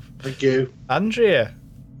 Fair enough. Thank you. Andrea.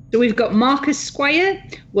 So we've got Marcus Squire.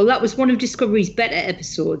 Well, that was one of Discovery's better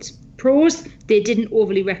episodes. Pros, they didn't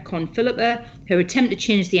overly retcon Philippa. Her attempt to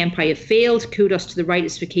change the Empire failed. Kudos to the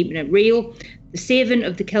writers for keeping it real. The saving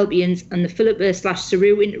of the Kelpians and the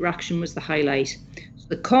Philippa/Saru interaction was the highlight. So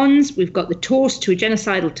the cons, we've got the toast to a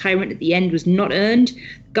genocidal tyrant at the end was not earned.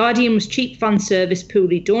 Guardian was cheap fan service,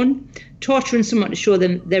 poorly done. Torturing someone to show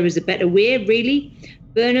them there is a better way, really.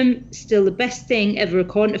 Burnham, still the best thing ever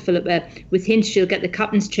according to Philippa, with hints she'll get the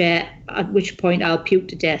captain's chair, at which point I'll puke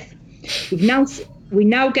to death. We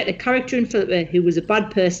now get a character in Philippa who was a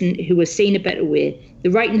bad person who has seen a better way. The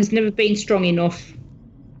writing has never been strong enough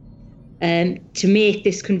to make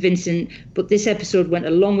this convincing, but this episode went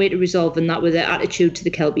a long way to resolving that with their attitude to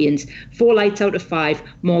the Kelpians. 4 lights out of 5,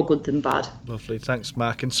 more good than bad. Lovely, thanks,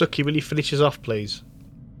 Mark. And Suki, will you finish us off, please?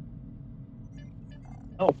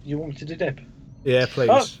 Oh, you want me to do Deb? Yeah,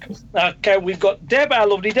 please. Oh, okay, we've got Deb, our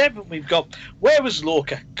lovely Deb. We've got Where Was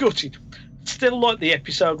Lorca? Gutted. Still like the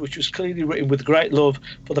episode, which was clearly written with great love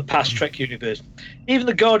for the past Trek universe. Even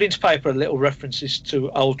the Guardian's paper had little references to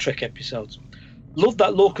old Trek episodes. Loved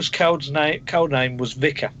that Lorca's code name was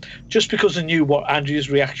Vicar, just because I knew what Andrea's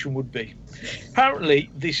reaction would be. Apparently,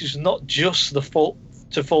 this is not just the fault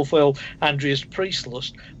to fulfill Andrea's priest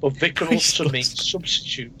lust, but Vicar also means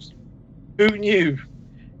substitutes. Who knew?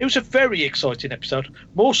 It was a very exciting episode,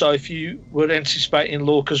 more so if you were anticipating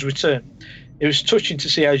Lorca's return. It was touching to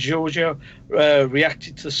see how Giorgio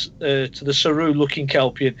reacted to the Saru-looking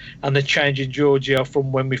Kelpian and the change in Giorgio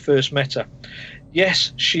from when we first met her.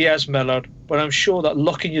 Yes, she has mellowed, but I'm sure that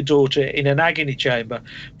locking your daughter in an agony chamber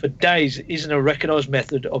for days isn't a recognised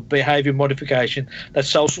method of behaviour modification that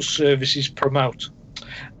social services promote.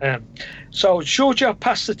 So Georgia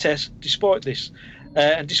passed the test despite this,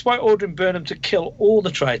 and despite ordering Burnham to kill all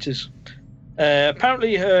the traitors.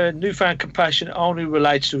 Apparently her newfound compassion only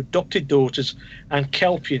relates to adopted daughters and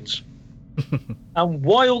Kelpians. And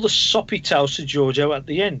why all the soppy tales to Giorgio at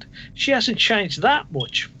the end? She hasn't changed that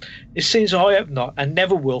much. It seems I have not and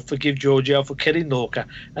never will forgive Giorgio for killing Lorca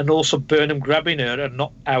and also Burnham grabbing her and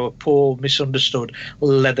not our poor, misunderstood,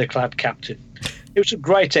 leather-clad captain. It was a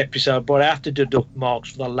great episode, but I have to deduct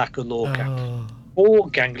marks for the lack of Lorca. 4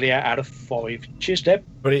 Ganglia out of 5. Cheers, Deb.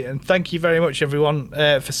 Brilliant. And thank you very much, everyone,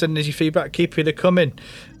 for sending us your feedback. Keep it coming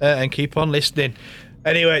and keep on listening.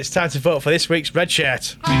 Anyway, it's time to vote for this week's Red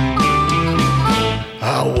Shirt.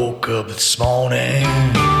 I woke up this morning,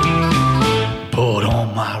 put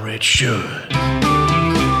on my red shirt.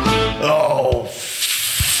 Oh,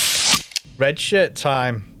 Red Shirt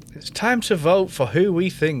time. It's time to vote for who we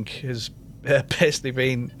think has basically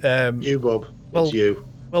been... you, Bob. Well, it's you.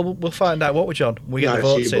 Well, we'll find out, won't we, John? We get the it's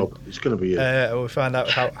votes you, in. Bob. It's going to be you. We'll find out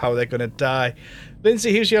how they're going to die.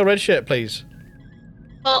 Lindsay, who's your Red Shirt, please?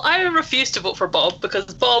 Well, I refuse to vote for Bob because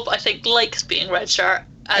Bob, I think, likes being red shirt.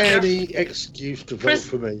 Any excuse to vote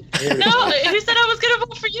for me. No, who said I was going to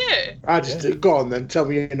vote for you? I just go on then. Tell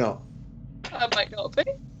me you're not. I might not be.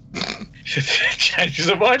 Changes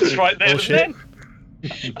the mind right there and then.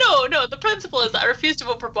 No, the principle is that I refuse to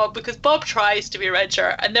vote for Bob because Bob tries to be red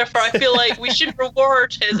shirt, and therefore I feel like we should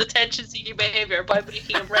reward his attention-seeking behaviour by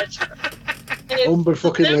making him red shirt.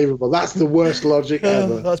 Unbelievable. That's the worst logic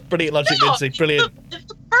ever. That's brilliant logic, Lindsay. Brilliant. It's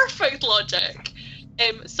the perfect logic.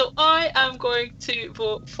 So I am going to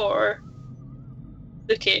vote for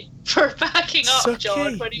Suki for backing up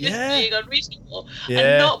John when he was being unreasonable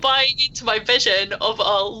and not buying into my vision of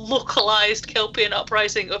a localised Kelpian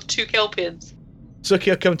uprising of 2 Kelpians.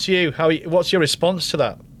 Suki, I'll come to you. What's your response to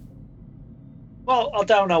that? Well, I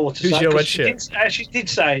don't know what to say. Who's your Red Shirt? She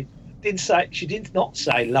did not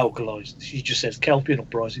say localised. She just says Kelpian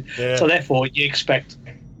uprising. Yeah. So therefore, you expect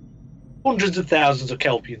hundreds of thousands of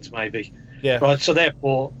Kelpians, maybe. Yeah. Right. So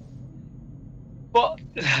therefore, but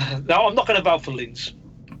no, I'm not going to vote for Linz.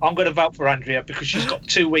 I'm going to vote for Andrea because she's got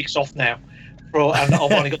 2 weeks off now, and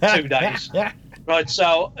I've only got 2 days. Right.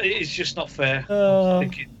 So it's just not fair. I'm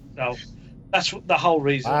thinking, so that's the whole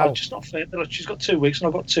reason. Wow. It's just not fair. She's got 2 weeks and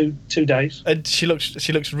I've got two days. And she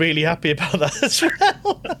looks really happy about that as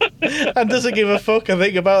well, and doesn't give a fuck, I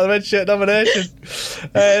think, about the Red Shirt nomination.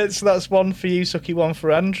 So that's 1 for you, Suki, 1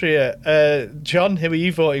 for Andrea. John, who are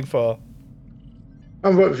you voting for?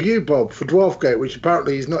 I'm voting for you, Bob, for Dwarfgate, which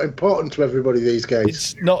apparently is not important to everybody these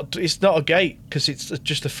days. It's not a gate because it's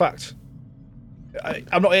just a fact.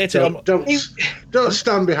 I'm not here to. Don't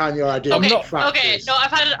stand behind your idea. Okay, I'm not facts. okay. No,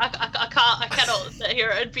 I cannot sit here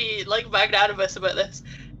and be like magnanimous about this.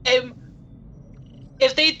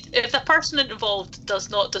 If the person involved does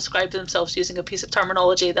not describe themselves using a piece of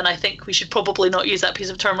terminology, then I think we should probably not use that piece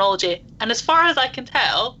of terminology. And as far as I can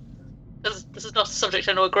tell, this is not a subject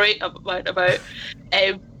I know a great amount about,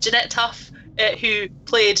 Jeanette Tuff, who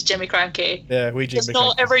played Jimmy Cranky, does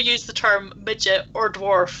not ever use the term midget or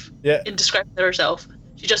dwarf in describing herself.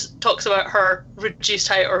 She just talks about her reduced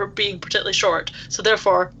height or her being particularly short. So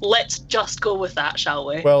therefore, let's just go with that, shall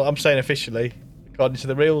we? Well, I'm saying officially, according to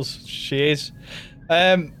the rules, she is.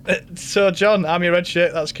 So, John, I'm your Red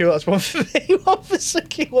Shirt. That's cool. That's 1 for me, 1 for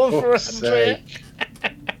Suki, 1 for Andrea.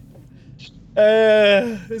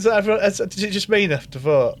 Is that everyone? Is it just me enough to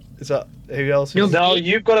vote? Is that who else? No,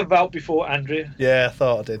 you've got to vote before Andrea. Yeah, I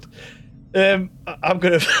thought I did. I'm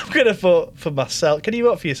gonna vote for myself. Can you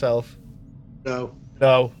vote for yourself? No.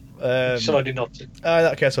 Decided not to. In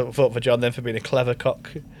that case, I'll vote for John then for being a clever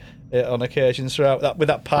cock on occasions throughout that with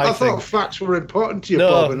that pie I thing. thought facts were important to you,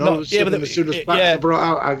 Bob, and as soon as facts are brought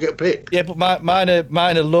out, I get picked. Yeah, but mine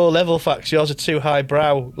are low level facts. Yours are too high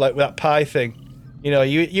brow, like with that pie thing. You know,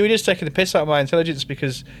 you were just taking the piss out of my intelligence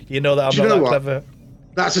because you know that I'm not that clever.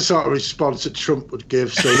 That's the sort of response that Trump would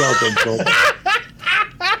give. So well done,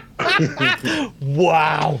 Bob.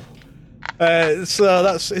 Wow.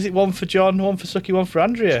 So is it 1 for John, 1 for Suki, 1 for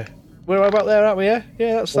Andrea? We're about there, aren't we? Yeah,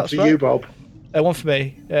 that's for right. you, Bob. 1 for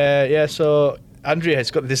me. So Andrea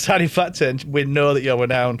has got the deciding factor, and we know that you're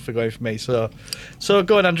renowned for going for me. So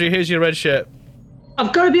go on, Andrea. Who's your Red Shirt?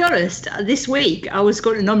 I've got to be honest, this week I was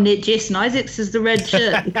going to nominate Jason Isaacs as the red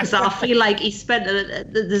shirt because I feel like he spent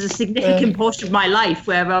there's a significant portion of my life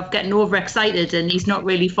where I've getting overexcited and he's not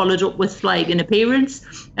really followed up with like an appearance.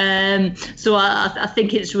 So I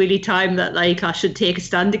think it's really time that like I should take a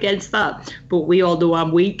stand against that. But we all know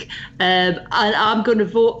I'm weak. And I'm going to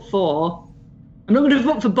vote for. I'm not going to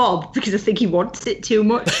vote for Bob because I think he wants it too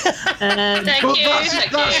much.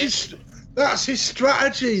 That's his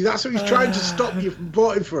strategy. That's what he's trying to stop you from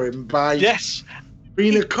voting for him by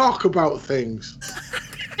being a cock about things.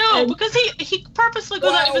 No, because he purposely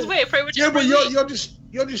goes out of his way. Pretty much. Yeah, but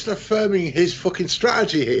you're just affirming his fucking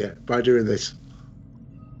strategy here by doing this.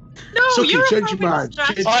 No, Suki, you're change your mind.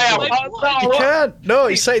 strategy. You can't. No,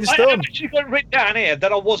 he's saying it's I done. actually got written down here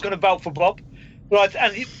that I was going to vote for Bob. Right,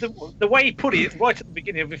 and the way he put it right at the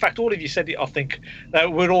beginning, in fact, all of you said it, I think,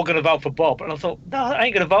 that we're all going to vote for Bob. And I thought, no, I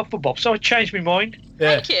ain't going to vote for Bob. So I changed my mind.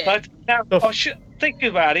 Yeah. Thank you. But now, I should think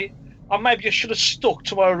about it. Maybe I should have stuck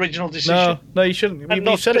to my original decision. No, you shouldn't. And You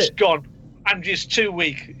not said just it. gone. I'm just 2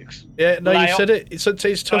 weeks. Yeah, no, lay you off. said it. It's tough.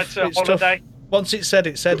 It's a It's tough. holiday. Once it's said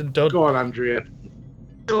and done. Go on, Andrea.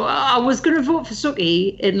 So I was going to vote for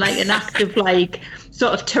Suki in like an act of like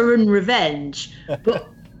sort of Turin revenge, but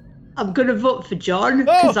I'm going to vote for John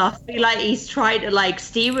because I feel like he's trying to like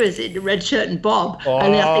steer us into red shirt and Bob,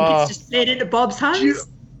 and I think it's just played into Bob's hands.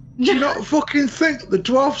 Do you not fucking think the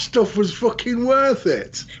dwarf stuff was fucking worth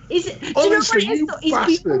it? Honestly, you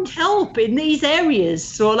he's beyond help in these areas,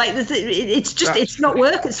 so like it's not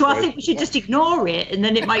working. So I think we should just ignore it, and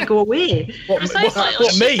then it might go away. What me?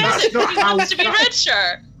 That's not how. To be red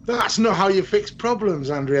shirt. That's not how you fix problems,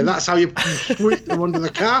 Andrea. That's how you sweep them under the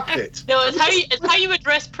carpet. No, it's how you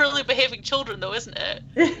address poorly behaving children, though, isn't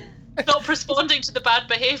it? Not responding to the bad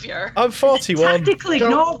behaviour. I'm 41. Tactical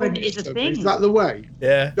ignorance is a thing. Is that the way?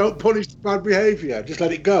 Yeah. Don't punish the bad behaviour. Just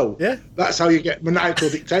let it go. Yeah. That's how you get maniacal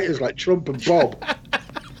dictators like Trump and Bob.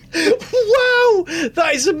 Wow,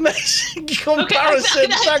 that is amazing comparison.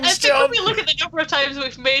 Thanks, I think John. when we look at the number of times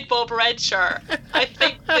we've made Bob red shirt, I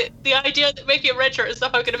think that the idea that making him red shirt is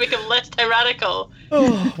somehow going to make him less tyrannical.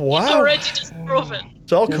 Oh, wow. It's already just proven.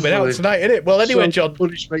 It's all coming out tonight, isn't it? Well, anyway, John.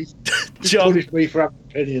 Punish me. John. Punish me for having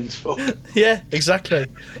opinions. Fuck. Yeah, exactly.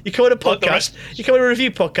 You come on a podcast. You come on a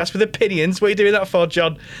review podcast with opinions. What are you doing that for,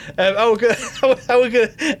 John? How are we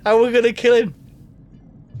gonna kill him?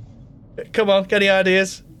 Come on, get any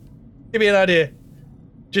ideas? Give me an idea.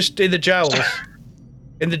 Just in the jowls.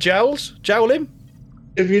 In the jowls? Jowl him?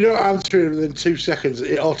 If you don't answer it within 2 seconds,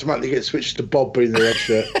 it automatically gets switched to Bob being the red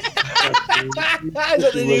shirt. Is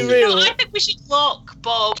that the new rule? No, I think we should lock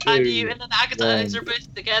Bob and you and then Agatha as they're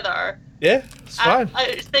both together. Yeah, it's fine.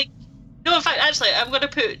 I think. No, in fact, actually, I'm going to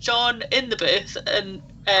put John in the booth and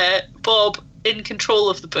Bob in control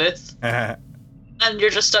of the booth. And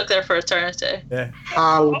you're just stuck there for eternity. Yeah.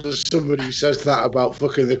 How does somebody who says that about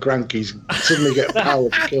fucking the Crankies suddenly get power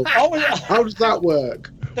to kill? How does that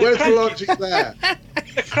work? Where's the logic there?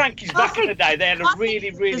 The Crankies back in the day, they had a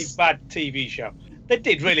really, really bad TV show. They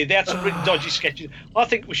did, really. They had some really dodgy sketches. I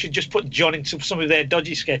think we should just put John into some of their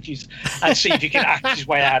dodgy sketches and see if he can act his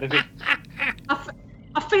way out of it. I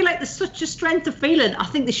feel like there's such a strength of feeling. I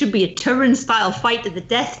think there should be a Turin-style fight to the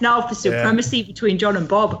death now for supremacy between John and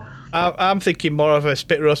Bob. I'm thinking more of a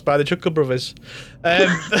spit roast by the Chuckle Brothers. To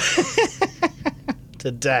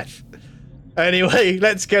death. Anyway,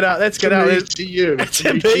 let's get out. Let's get out. To you.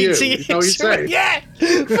 To me, to you. You know what you're saying? Yeah.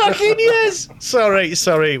 Fucking yes.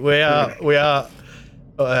 Sorry. We are.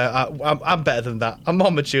 I'm better than that. I'm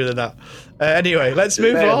more mature than that. Anyway, let's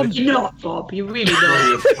move on. You're not, Bob. You're really not.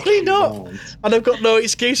 You're really not. And I've got no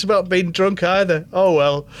excuse about being drunk either. Oh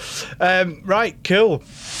well. Right. Cool.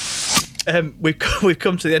 We've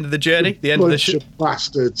come to the end of the journey, the end of the show.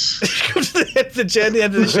 Bastards. Come to the end of the journey, the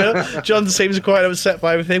end of the show. John seems quite upset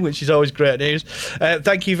by everything, which is always great news.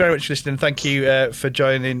 Thank you very much for listening. Thank you for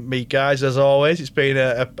joining me, guys. As always, it's been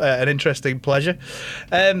an interesting pleasure.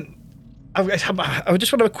 I just want to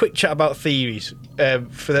have a quick chat about theories.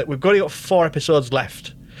 For that, we've only got 4 episodes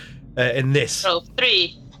left in this. Oh,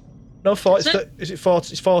 3. No, 4. Is it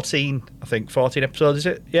 14? It's 14. I think 14 episodes. Is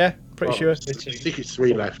it? Yeah, pretty sure. I think it's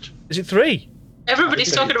 3 left. Is it 3?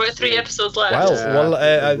 Everybody's talking about 3 episodes left.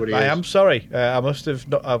 I am sorry. I must have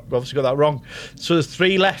not. I've obviously got that wrong. So there's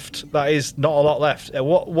 3 left. That is not a lot left.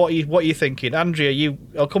 What are you thinking, Andrea?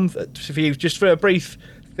 I'll come for you just for a brief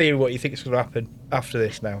theory. What you think is going to happen after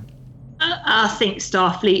this now? I think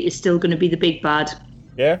Starfleet is still going to be the big bad.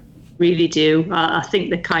 Yeah. Really do. I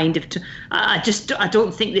think the kind of. I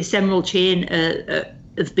don't think this Emerald Chain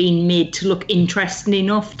have been made to look interesting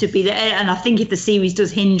enough to be there. And I think if the series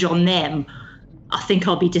does hinge on them, I think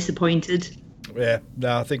I'll be disappointed. Yeah,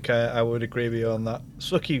 no, I think I would agree with you on that.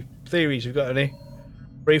 Suki, theories, you got any?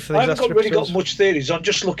 Brief for these I haven't last really got episodes? much theories. I'm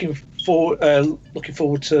just looking forward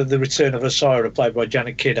to the return of Osira, played by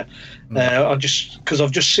Janet Kidder. I've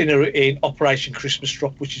just seen her in Operation Christmas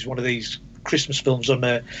Drop, which is one of these Christmas films on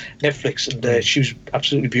Netflix, and she was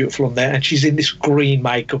absolutely beautiful on there. And she's in this green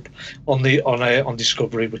makeup on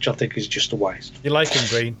Discovery, which I think is just a waste. You like him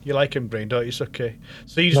green. You like him green, don't you, Suki?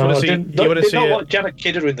 So you just No, want I to see. didn't- You want to did see. not her- like Janet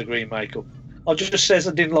Kidder in the green makeup. I just says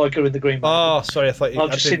I didn't like her in the green makeup. Oh, sorry, I thought you.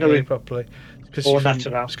 I've I just didn't seen her hear you in properly. It's Au because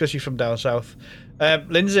Naturel. you're from down south.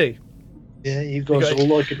 Lindsay, Yeah, you guys all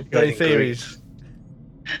like it. got any theories?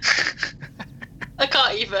 I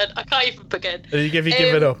can't even begin. Have you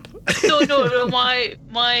given up? No. My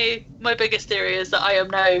biggest theory is that I am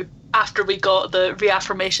now, after we got the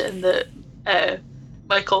reaffirmation that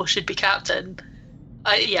Michael should be captain.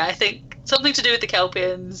 I think something to do with the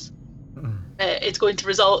Kelpians. It's going to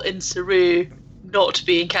result in Saru not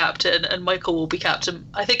being captain, and Michael will be captain.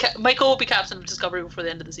 I think Michael will be captain of Discovery before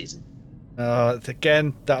the end of the season.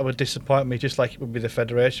 Again, that would disappoint me, just like it would be the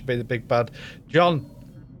Federation, be the big bad. John.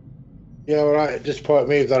 Yeah, all right. It disappointed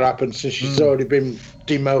me if that happened, since she's already been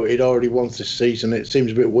demoted already once this season. It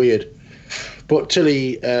seems a bit weird. But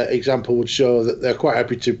Tilly example would show that they're quite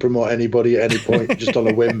happy to promote anybody at any point, just on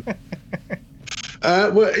a whim.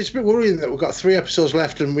 Well, it's a bit worrying that we've got 3 episodes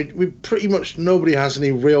left, and we pretty much nobody has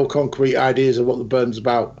any real concrete ideas of what the burn's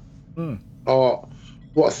about, or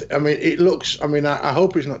what. I mean, it looks. I mean, I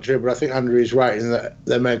hope it's not true, but I think Andrew is right in that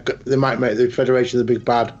they might make the Federation the big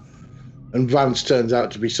bad, and Vance turns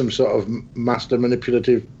out to be some sort of master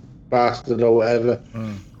manipulative bastard or whatever.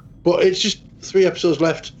 But it's just 3 episodes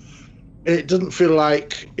left, and it doesn't feel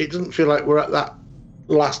like we're at that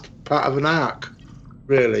last part of an arc,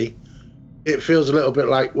 really. It feels a little bit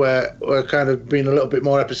like we're kind of being a little bit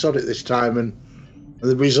more episodic this time, and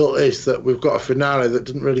the result is that we've got a finale that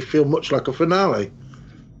doesn't really feel much like a finale,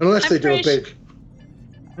 unless they do a big.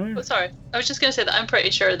 Oh, sorry, I was just going to say that I'm pretty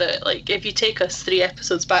sure that, like, if you take us 3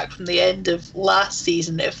 episodes back from the end of last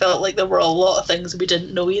season, it felt like there were a lot of things we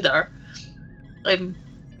didn't know either.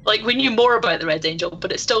 Like, we knew more about the Red Angel,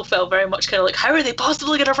 but it still felt very much kind of like, how are they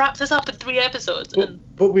possibly going to wrap this up in 3 episodes?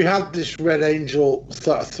 But we had this Red Angel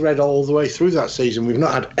thread all the way through that season. We've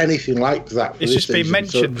not had anything like that for It's this just been season,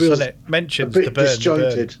 mentioned, so it hasn't it? Mentioned a bit the burn.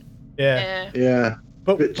 disjointed. Yeah.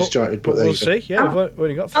 A bit disjointed, but there we'll you go. see. Yeah, we've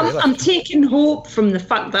only got 3 left. I'm taking hope from the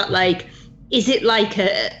fact that, like, is it like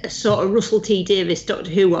a sort of Russell T Davies Doctor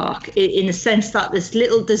Who arc, in the sense that there's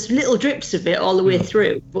little drips of it all the way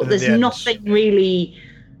through, but there's nothing really.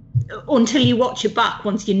 Until you watch it back,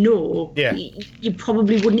 once you know, you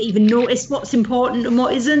probably wouldn't even notice what's important and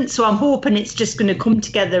what isn't. So I'm hoping it's just going to come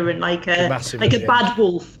together in like a bad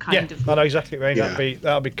wolf kind of. I know exactly what you mean.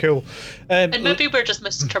 That'd be cool. And maybe we're just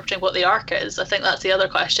misinterpreting what the arc is. I think that's the other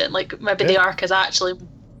question. Like, maybe the arc is actually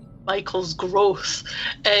Michael's growth,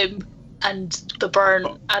 and the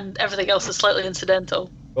burn, and everything else is slightly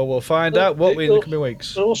incidental. Well, we'll find out what we in the coming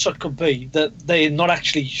weeks. It also could be that they're not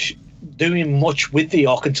actually doing much with the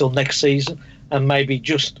arc until next season, and maybe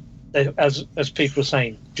just, as people are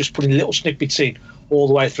saying, just putting little snippets in all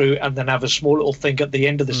the way through, and then have a small little thing at the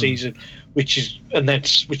end of the season, which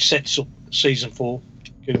sets up season 4.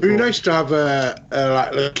 It'd be nice to have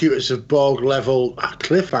like the Cutest of Borg level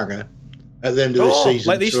cliffhanger at the end of the season,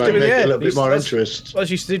 like they used to to do, make it a little bit more interest.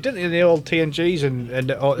 As used to do, didn't they, in the old TNGs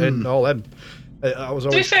and all them. That was To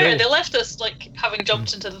be always fair, cool. they left us like having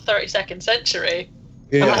jumped into the 32nd century.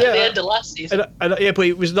 Yeah. At the end of last season. But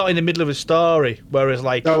it was not in the middle of a story. Whereas,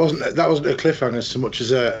 like that wasn't a cliffhanger so much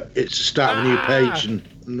as it's a start of a new page, and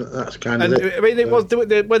that's kind of it. I mean, it was when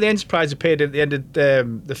the Enterprise appeared at the end of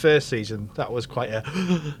the first season. That was quite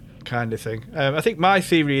a kind of thing. I think my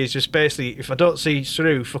theory is just basically, if I don't see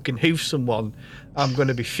Saru fucking hoof someone, I'm going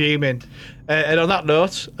to be fuming. And on that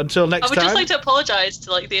note, until next time. I would just like to apologise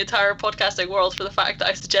to like the entire podcasting world for the fact that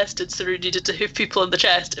I suggested Saru needed to hoof people in the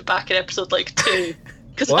chest back in episode 2.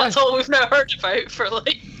 Because that's all we've now heard about for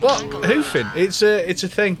like. What? Hoofing? It's a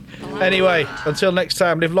thing. Anyway, until next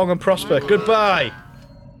time, live long and prosper. Goodbye.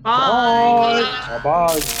 Bye.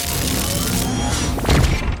 Bye.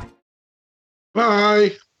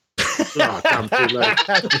 Bye. Oh, damn too late.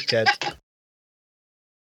 Dickhead.